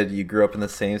we did. You grew up in the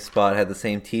same spot, had the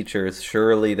same teachers.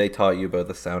 Surely they taught you about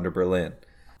the sound of Berlin.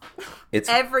 It's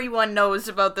Everyone knows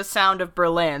about the sound of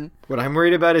Berlin. What I'm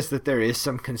worried about is that there is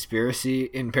some conspiracy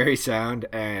in Barry Sound,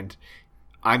 and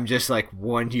I'm just like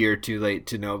 1 year too late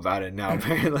to know about it now,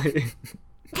 apparently.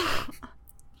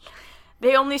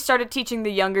 They only started teaching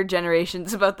the younger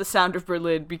generations about the sound of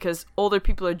Berlin because older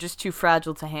people are just too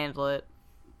fragile to handle it.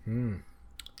 Seems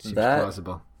That-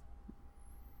 plausible.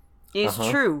 It's Uh-huh.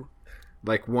 true.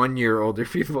 Like 1 year older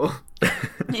people.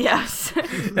 Yes.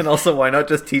 and also why not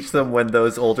just teach them when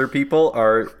those older people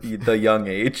are the young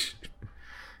age?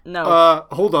 No.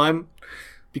 Hold on.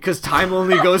 Because time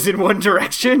only goes in one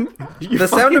direction? You The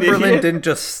sound of fucking Berlin idiot. didn't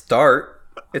just start.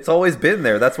 It's always been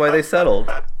there. That's why they settled.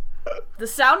 The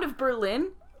sound of Berlin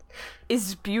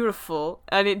is beautiful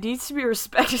and it needs to be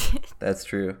respected. That's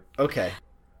true. Okay.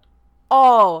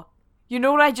 Oh, you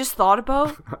know what I just thought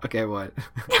about? Okay, what?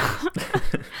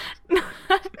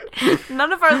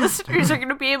 None of our listeners are going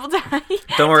to be able to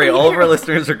Don't worry, all of our hear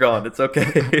listeners are gone. It's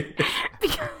okay.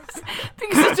 because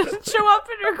it doesn't show up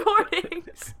in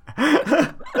recordings.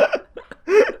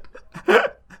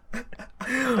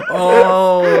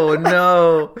 Oh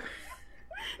no.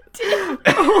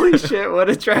 Holy shit, what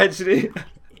a tragedy.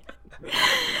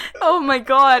 Oh my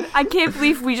god, I can't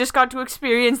believe we just got to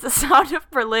experience the sound of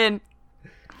Berlin.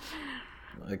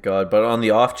 My God, but on the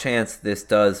off chance this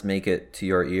does make it to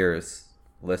your ears,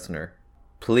 listener,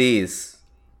 please,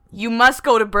 You must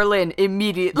go to Berlin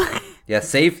immediately. yeah,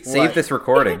 save What? this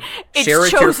recording. It's Share it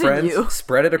to your chosen friends. you.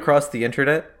 Spread it across the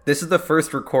internet. This is the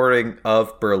first recording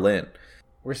of Berlin.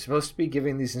 We're supposed to be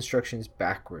giving these instructions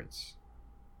backwards.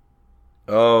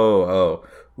 Oh,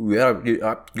 yeah.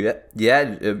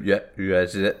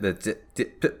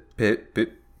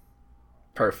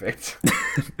 Perfect.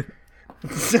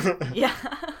 Yeah.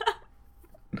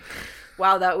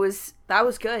 Wow, that was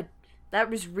good. That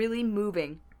was really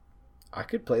moving. I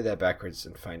could play that backwards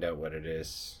and find out what it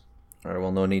is. All right,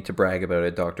 well, no need to brag about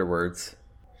it, Dr. Words.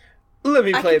 Let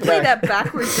me I play can play it that back.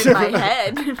 backwards in my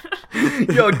head.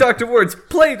 Yo, Dr. Words,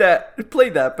 play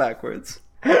that backwards.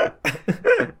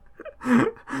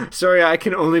 Sorry, I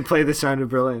can only play the sound of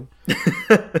Berlin.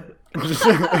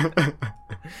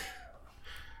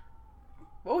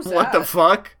 What was What that? the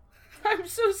fuck? I'm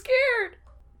so scared.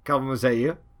 Calvin, was that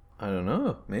you? I don't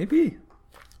know, maybe.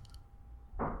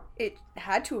 It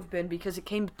had to have been because it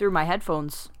came through my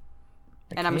headphones.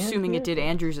 And I'm can't assuming hear it did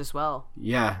Andrew's as well.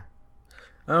 Yeah.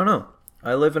 I don't know.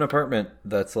 I live in an apartment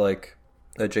that's like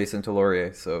adjacent to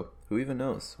Laurier, so who even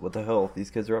knows what the hell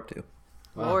these kids are up to?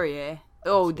 Wow. Laurier.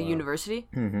 Oh, the university?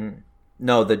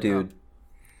 No, the dude.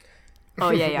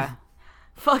 Oh, yeah.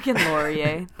 Fucking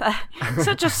Laurier.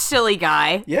 Such a silly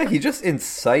guy. Yeah, he just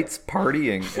incites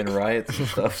partying and riots and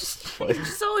stuff. Like,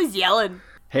 Just always yelling.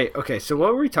 Hey, okay, so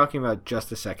what were we talking about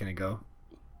just a second ago?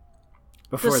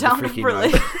 Before The sound of freaking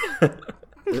Berlin.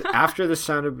 noise. After the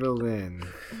sound of Berlin.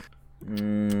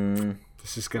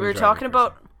 This is gonna We were drive me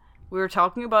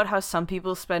talking crazy. about how some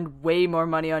people spend way more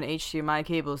money on HDMI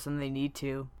cables than they need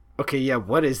to. Okay, yeah,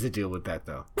 what is the deal with that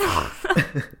though?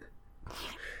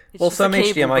 It's well, just some a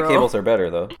cable, HDMI bro. cables are better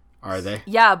though. Are they?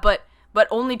 Yeah, but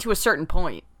only to a certain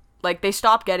point. Like they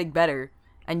stop getting better,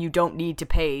 and you don't need to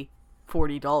pay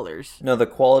 $40. No, the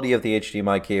quality of the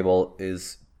HDMI cable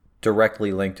is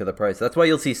directly linked to the price. That's why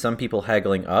you'll see some people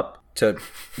haggling up to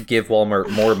give Walmart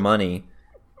more money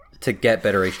to get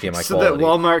better HDMI So quality. that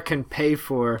Walmart can pay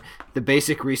for the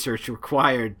basic research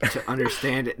required to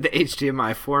understand the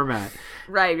HDMI format.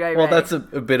 Right. Well, that's a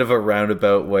bit of a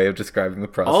roundabout way of describing the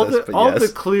process, but All yes. the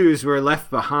clues were left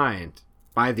behind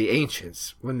by the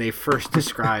ancients when they first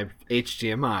described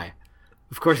HDMI.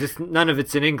 Of course, none of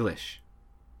it's in English.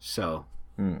 So,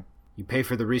 you pay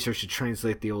for the research to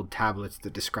translate the old tablets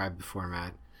that describe the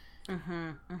format.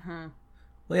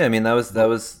 Well, yeah, I mean,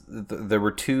 there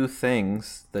were two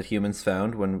things that humans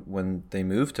found when they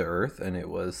moved to Earth, and it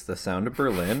was the sound of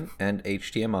Berlin and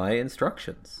HDMI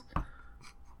instructions.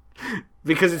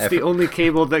 Because it's the only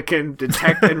cable that can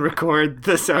detect and record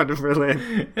the sound of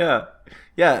Berlin. Yeah.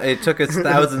 Yeah, it took us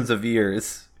thousands of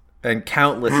years and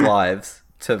countless lives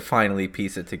to finally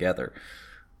piece it together.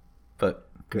 But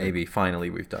maybe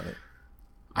finally we've done it.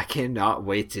 I cannot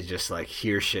wait to just like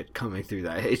hear shit coming through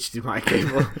that HDMI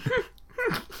cable.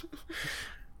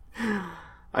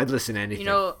 I'd listen to anything.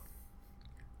 You know,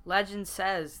 legend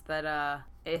says that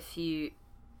if you...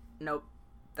 Nope.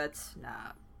 That's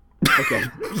not... Okay.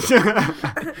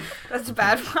 That's a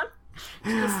bad one.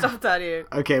 Just stop that here.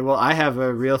 Okay, well, I have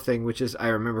a real thing, which is I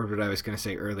remembered what I was going to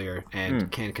say earlier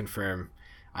and can confirm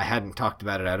I hadn't talked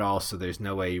about it at all, so there's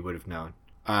no way you would have known.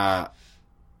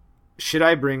 Should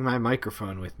I bring my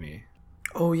microphone with me?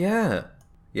 Oh, yeah.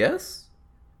 Yes?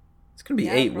 It's going to be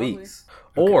 8 probably. weeks.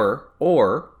 Okay.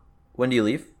 Or, when do you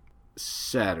leave?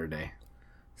 Saturday.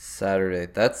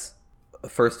 That's,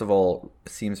 first of all,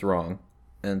 seems wrong.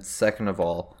 And second of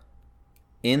all,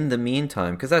 in the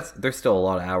meantime, because there's still a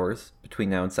lot of hours between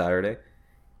now and Saturday,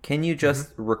 can you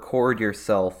just record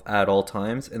yourself at all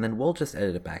times, and then we'll just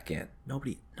edit it back in?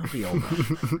 Nobody will know.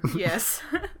 Yes.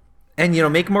 And,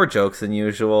 make more jokes than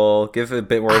usual, give a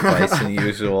bit more advice than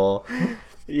usual.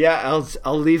 Yeah,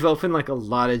 I'll leave open like a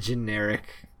lot of generic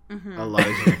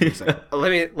things.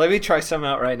 Let me try some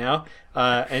out right now,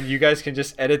 and you guys can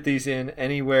just edit these in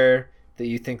anywhere that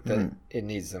you think that it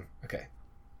needs them. Okay.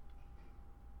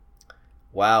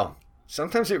 Wow.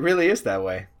 Sometimes it really is that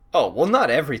way. Oh, well, not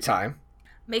every time.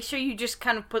 Make sure you just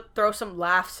kind of throw some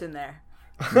laughs in there.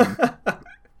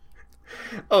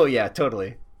 Oh, yeah,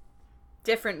 totally.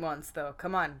 Different ones, though.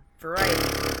 Come on.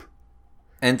 Variety.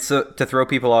 And so, to throw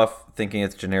people off thinking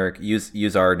it's generic,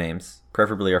 use our names.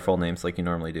 Preferably our full names like you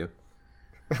normally do.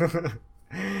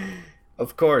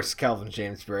 Of course, Calvin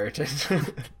James Brereton.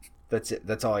 That's it.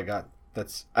 That's all I got.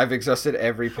 I've exhausted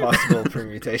every possible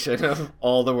permutation of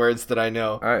all the words that I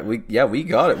know. All right, we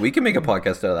got it. We can make a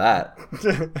podcast out of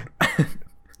that.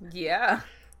 Yeah.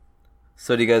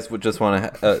 So do you guys just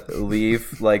want to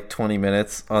leave like 20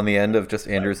 minutes on the end of just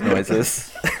Andrew's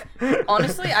noises?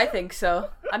 Honestly, I think so.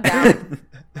 I'm down.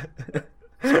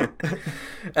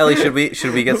 Ellie, should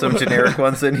we get some generic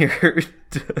ones in here?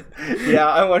 Yeah,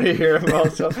 I want to hear them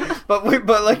also. But wait,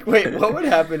 what would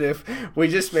happen if we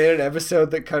just made an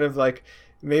episode that kind of like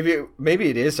maybe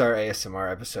it is our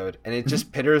ASMR episode, and it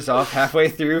just pitters off halfway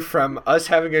through from us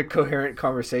having a coherent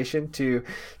conversation to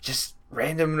just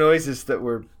random noises that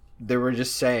we're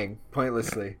just saying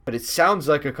pointlessly. But it sounds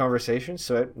like a conversation,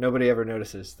 so nobody ever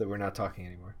notices that we're not talking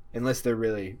anymore. Unless they're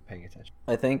really paying attention.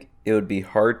 I think it would be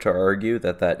hard to argue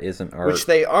that isn't art. Which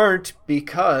they aren't,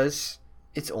 because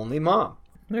it's only Mom.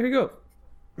 There you go.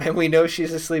 And we know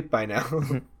she's asleep by now.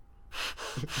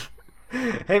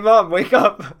 Hey, Mom, wake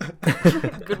up.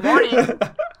 Good morning.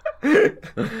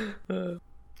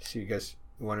 So you guys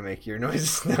want to make your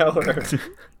noises now? Or?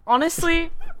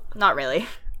 Honestly, not really.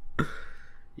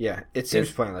 Yeah, it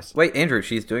seems pointless. Wait, Andrew,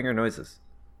 she's doing her noises.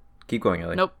 Keep going,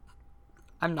 Ellie. Nope.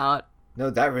 I'm not. No,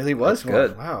 that really was That's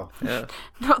good. One. Wow. Yeah.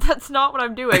 No, that's not what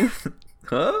I'm doing.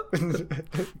 Huh?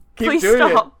 Please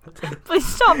stop. Please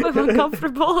stop. I'm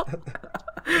uncomfortable.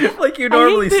 Like you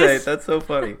normally say. That's so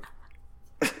funny.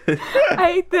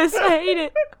 I hate this. I hate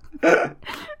it.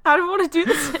 I don't want to do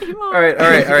this anymore. All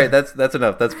right. That's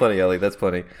enough. That's plenty, Ellie. That's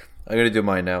plenty. I'm gonna do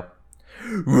mine now.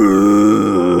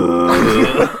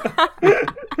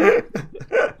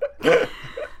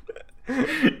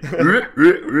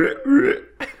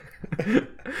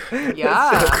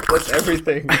 Yeah. That's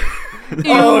everything. Ew,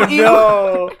 Oh ew.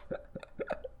 no!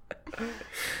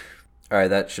 All right,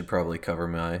 that should probably cover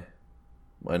my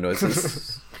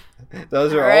noises.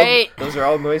 Those are Right.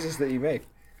 all noises that you make.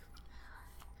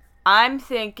 I'm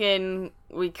thinking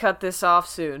we cut this off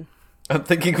soon. I'm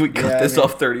thinking we cut this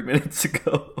off 30 minutes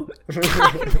ago.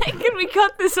 I'm thinking we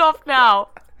cut this off now.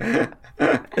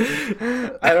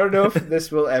 I don't know if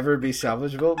this will ever be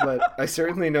salvageable, but I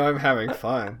certainly know I'm having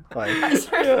fun. I Like,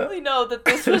 certainly know that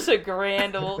this was a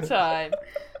grand old time.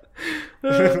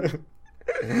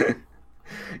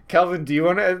 Calvin, do you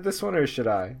want to edit this one or should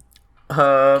I?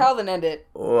 Calvin, end it.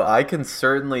 Well, I can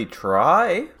certainly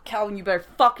try. Calvin, you better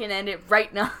fucking end it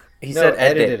right now. He No, said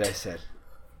edit edit. it, I said.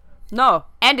 No,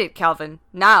 end it, Calvin.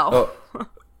 Now. Oh,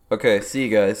 okay. See you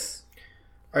guys.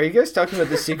 Are you guys talking about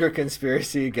the secret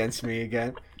conspiracy against me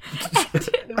again? End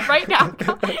it right now.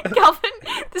 Calvin,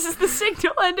 this is the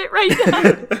signal. End it right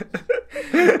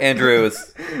now. Andrew,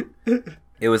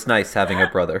 it was nice having a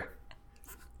brother.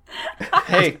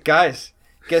 Hey, guys,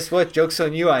 guess what? Joke's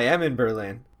on you, I am in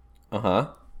Berlin. Uh-huh.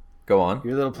 Go on.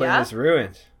 Your little plan Yeah? is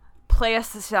ruined. Play us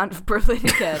the sound of Berlin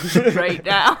again right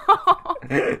now.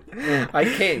 I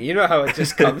can't. You know how it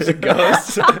just comes and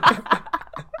goes.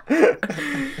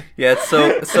 Yeah,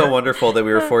 it's so wonderful that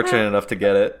we were fortunate enough to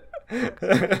get it.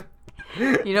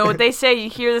 You know what they say? You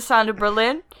hear the sound of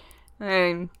Berlin,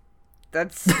 and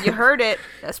you heard it.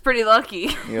 That's pretty lucky.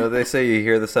 You know, they say you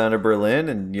hear the sound of Berlin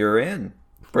and you're in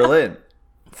Berlin.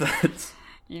 That's...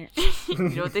 You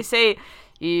know what they say?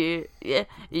 Are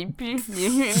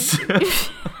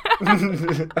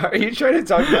you trying to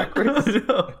talk backwards?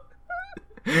 No.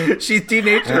 She's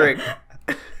denaturing.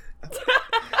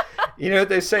 You know what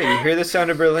they say? You hear the sound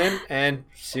of Berlin, and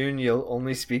soon you'll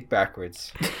only speak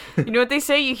backwards. You know what they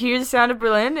say? You hear the sound of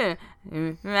Berlin,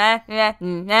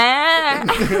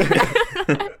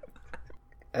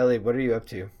 Ellie, what are you up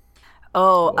to?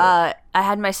 Oh, I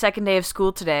had my second day of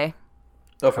school today.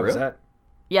 Oh, for How was real? that?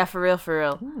 Yeah, for real.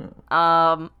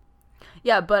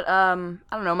 Yeah, but I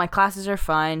don't know. My classes are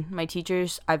fine. My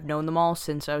teachers, I've known them all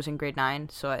since I was in grade 9,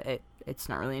 so it's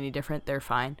not really any different. They're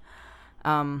fine.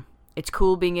 It's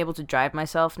cool being able to drive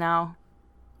myself now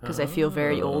because I feel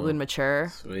very old and mature.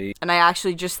 Sweet. And I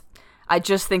just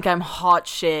think I'm hot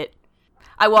shit.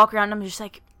 I walk around and I'm just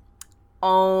like,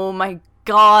 oh my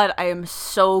god, I am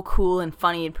so cool and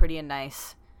funny and pretty and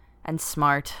nice and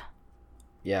smart.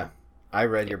 Yeah, I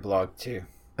read your blog too.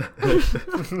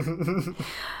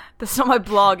 That's not my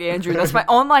blog, Andrew. That's my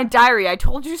online diary. I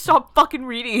told you to stop fucking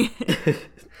reading it.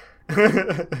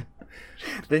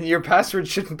 Then your password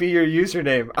shouldn't be your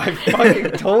username. I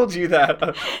fucking told you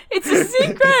that. It's a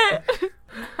secret.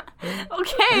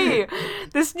 Okay,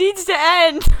 this needs to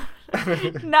end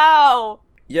now.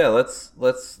 Yeah, let's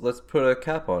put a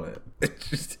cap on it.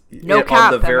 Just, No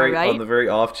cap, on the very am I right? on the very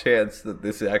off chance that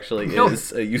this actually No.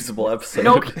 is a usable episode.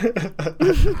 No,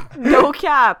 no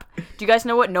cap. Do you guys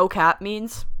know what no cap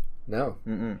means? No.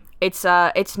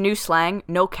 It's new slang.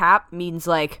 No cap means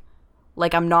like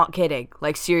I'm not kidding.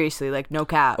 Like seriously, like no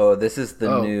cap. Oh, this is the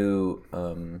Oh.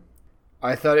 new.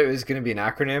 I thought it was gonna be an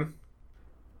acronym.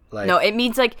 Like, No, it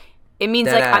means like I'm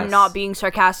Deadass. not being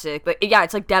sarcastic. Like yeah,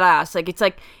 it's like dead ass. Like it's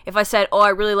like if I said, "Oh, I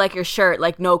really like your shirt,"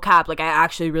 like no cap, like I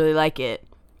actually really like it.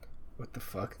 what the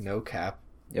fuck? No cap.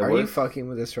 Yeah, Are what you is- fucking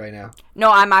with us right now? No,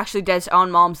 I'm actually dead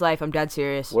on mom's life. I'm dead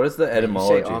serious. What is the You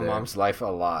etymology say on there? mom's life a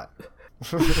lot.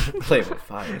 Play with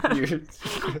fire. You're-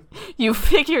 You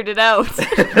figured it out.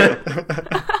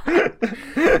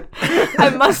 I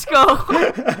must go.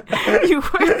 You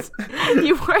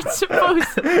weren't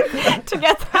supposed to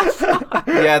get that far.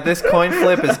 Yeah, this coin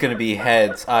flip is gonna be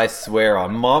heads. I swear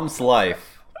on mom's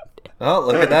life. Oh,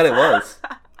 look at that! It was.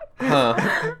 Huh.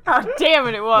 Oh, damn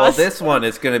it, it Well, was. this one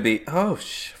is gonna be. Oh,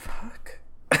 fuck.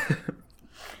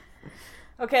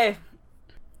 Okay.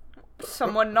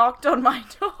 Someone knocked on my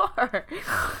door.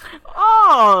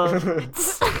 Oh,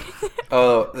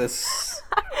 Oh, this.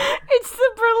 it's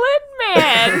the Berlin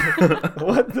man.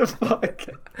 what the fuck?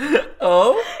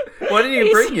 Oh, what did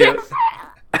he bring you?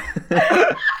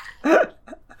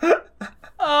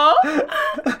 Oh,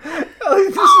 This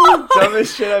is the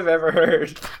dumbest shit I've ever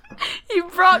heard. he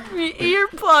brought me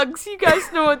earplugs. You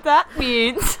guys know what that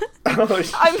means. Oh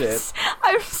shit.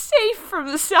 I'm safe from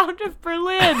the sound of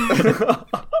Berlin.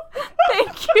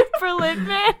 Thank you, Berlin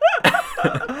man.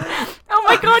 Oh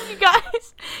my god, you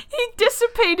guys! He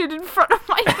dissipated in front of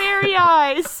my very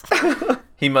eyes.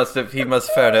 He must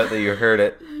found out that you heard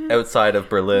it outside of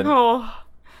Berlin. Oh,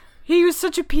 he was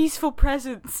such a peaceful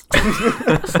presence.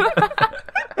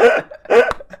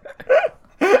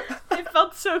 It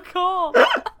felt so calm.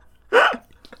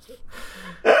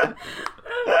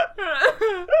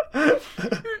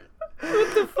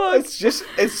 What the fuck?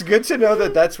 It's good to know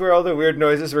that that's where all the weird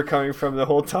noises were coming from the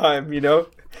whole time, you know?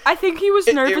 I think he was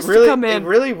nervous really, to come in. It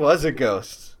really was a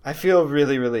ghost. I feel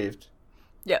really relieved.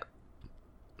 Yeah.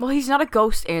 Well, he's not a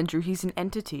ghost, Andrew. He's an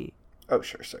entity. Oh,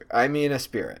 sure, sir. I mean a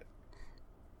spirit.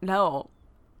 No.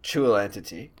 Chul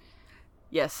entity.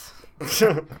 Yes.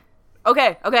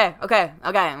 Okay.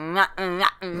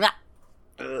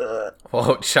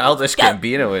 Whoa, childish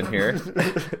Gambino in here.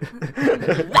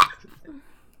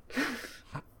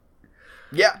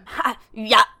 Yeah.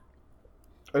 Yeah.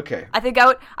 Okay. I think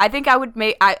I would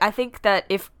make. I think that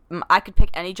if I could pick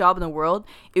any job in the world,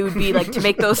 it would be like to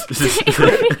make those.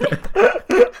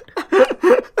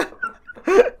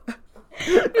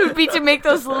 It would be to make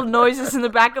those little noises in the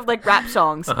back of like rap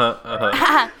songs.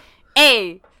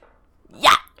 Hey,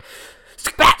 yeah,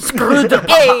 spat, screwed up,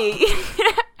 hey,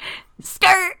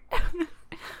 skirt,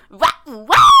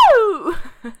 wow.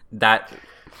 That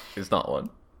is not one.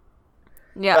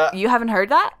 Yeah, you haven't heard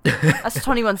that? That's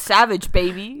 21 Savage,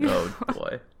 baby. Oh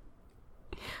boy.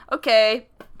 Okay,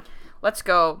 let's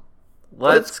go.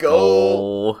 Let's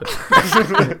go.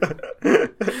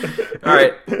 All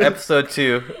right, episode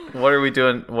 2. What are we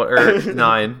doing?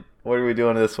 9. What are we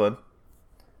doing in this one?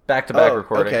 Back-to-back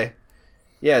recording. Okay.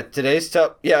 Yeah, today's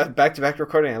back-to-back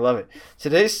recording. I love it.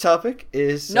 Today's topic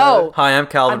is No. Hi, I'm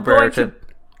Calvin I'm going Brereton.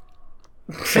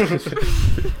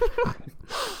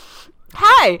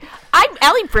 Hi, I'm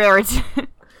Ellie Brereton.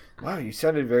 Wow, you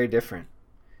sounded very different.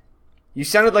 You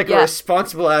sounded like a Yeah.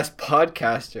 responsible ass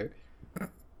podcaster.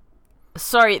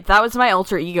 Sorry, that was my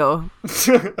alter ego.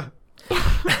 Smelly.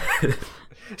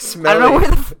 I don't know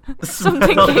where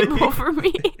something came over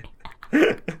me.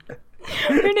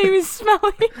 Her name is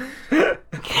Smelly.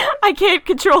 I can't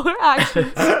control her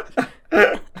actions.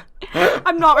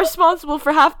 I'm not responsible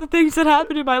for half the things that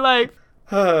happen in my life.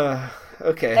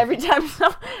 Okay. Every time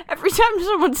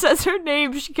someone says her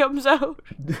name, she comes out.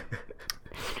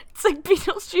 It's like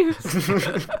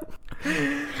Beetlejuice.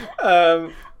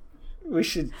 We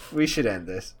should end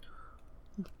this.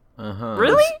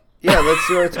 Really? Yeah, let's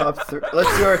do our top three.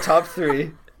 Let's do our top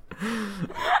three.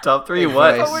 Top three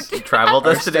what? Advice. Travel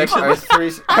Our steps,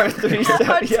 destination? our three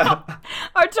steps. Yeah.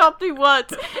 Our top three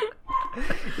what?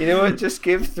 You know what? Just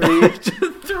give three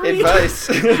advice.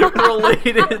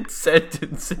 Related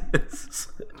sentences.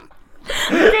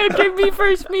 Okay, me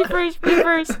first.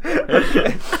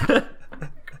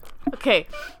 Okay,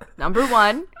 number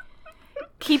 1,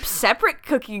 keep separate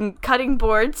cutting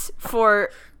boards for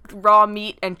raw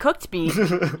meat and cooked meat.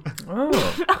 Oh,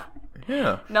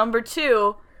 yeah. Number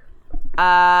 2,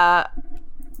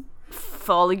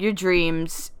 follow your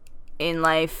dreams in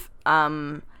life,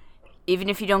 even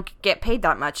if you don't get paid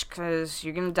that much, because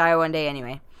you're gonna die one day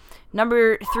anyway.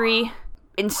 Number 3,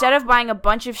 instead of buying a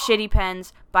bunch of shitty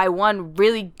pens, buy one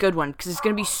really good one, because it's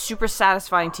gonna be super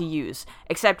satisfying to use.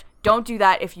 Except, don't do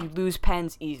that if you lose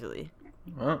pens easily.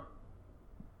 Oh.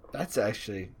 That's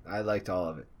actually, I liked all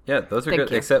of it. Yeah, those are Thank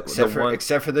good. you. Except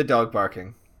for the dog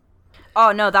barking.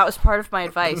 Oh no, that was part of my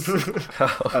advice.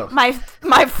 Oh. My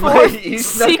fourth You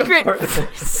snuck a part.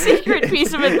 secret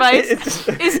piece of advice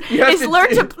You have is to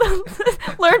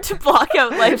learn to block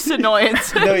out life's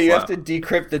annoyance. No, you have to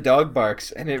decrypt the dog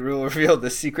barks, and it will reveal the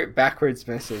secret backwards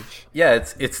message. Yeah,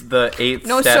 it's the 8th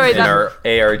No, step sorry, in that- our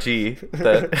ARG.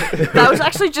 That was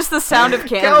actually just the sound of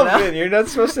Canada. Calvin, you're not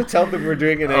supposed to tell them we're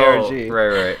doing an Oh, ARG.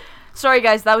 right. Sorry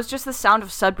guys, that was just the sound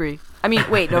of Sudbury. I mean,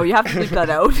 wait, no, you have to leave that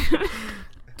out.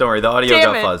 Don't worry, the audio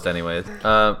Damn got it. fuzzed anyways.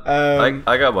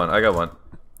 I got one.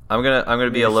 I'm gonna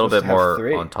be You're a little supposed bit to have more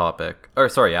three. on topic. Or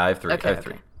sorry, yeah, I have three. Okay, I have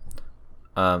three.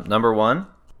 Number 1,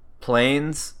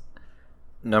 planes.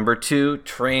 Number 2,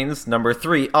 trains. Number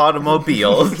 3,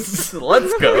 automobiles.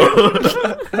 Let's go.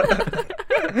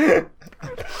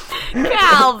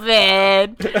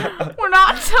 Calvin, we're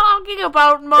not talking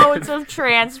about modes of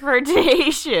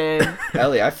transportation.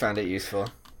 Ellie, I found it useful.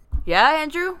 Yeah,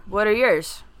 Andrew, what are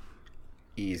yours?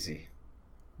 Easy.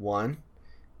 1,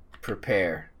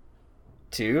 prepare.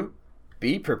 2,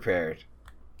 be prepared.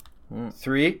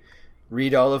 3,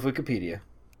 read all of Wikipedia.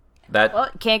 That Well,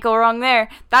 can't go wrong there.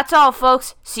 That's all,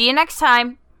 folks. See you next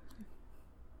time.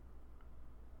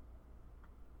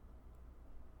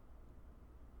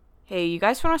 Hey, you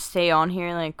guys want to stay on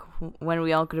here, like, when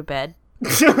we all go to bed?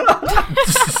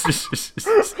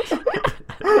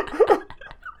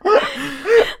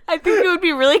 I think it would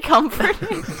be really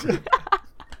comforting.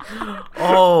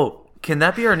 Oh, can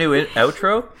that be our new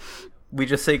outro? We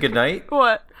just say goodnight?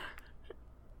 What?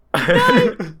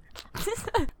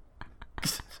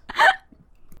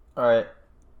 Alright.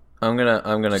 I'm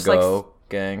gonna Just go, like-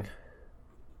 gang.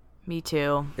 Me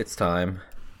too. It's time.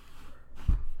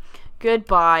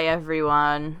 Goodbye,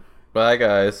 everyone. Bye,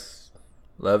 guys.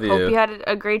 Love you. Hope you had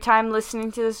a great time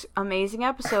listening to this amazing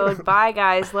episode. Bye,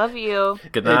 guys. Love you.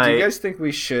 Good Hey, night. do you guys think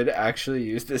we should actually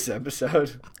use this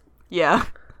episode? Yeah.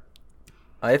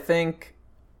 I think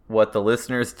what the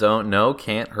listeners don't know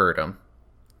can't hurt them.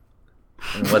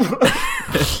 And what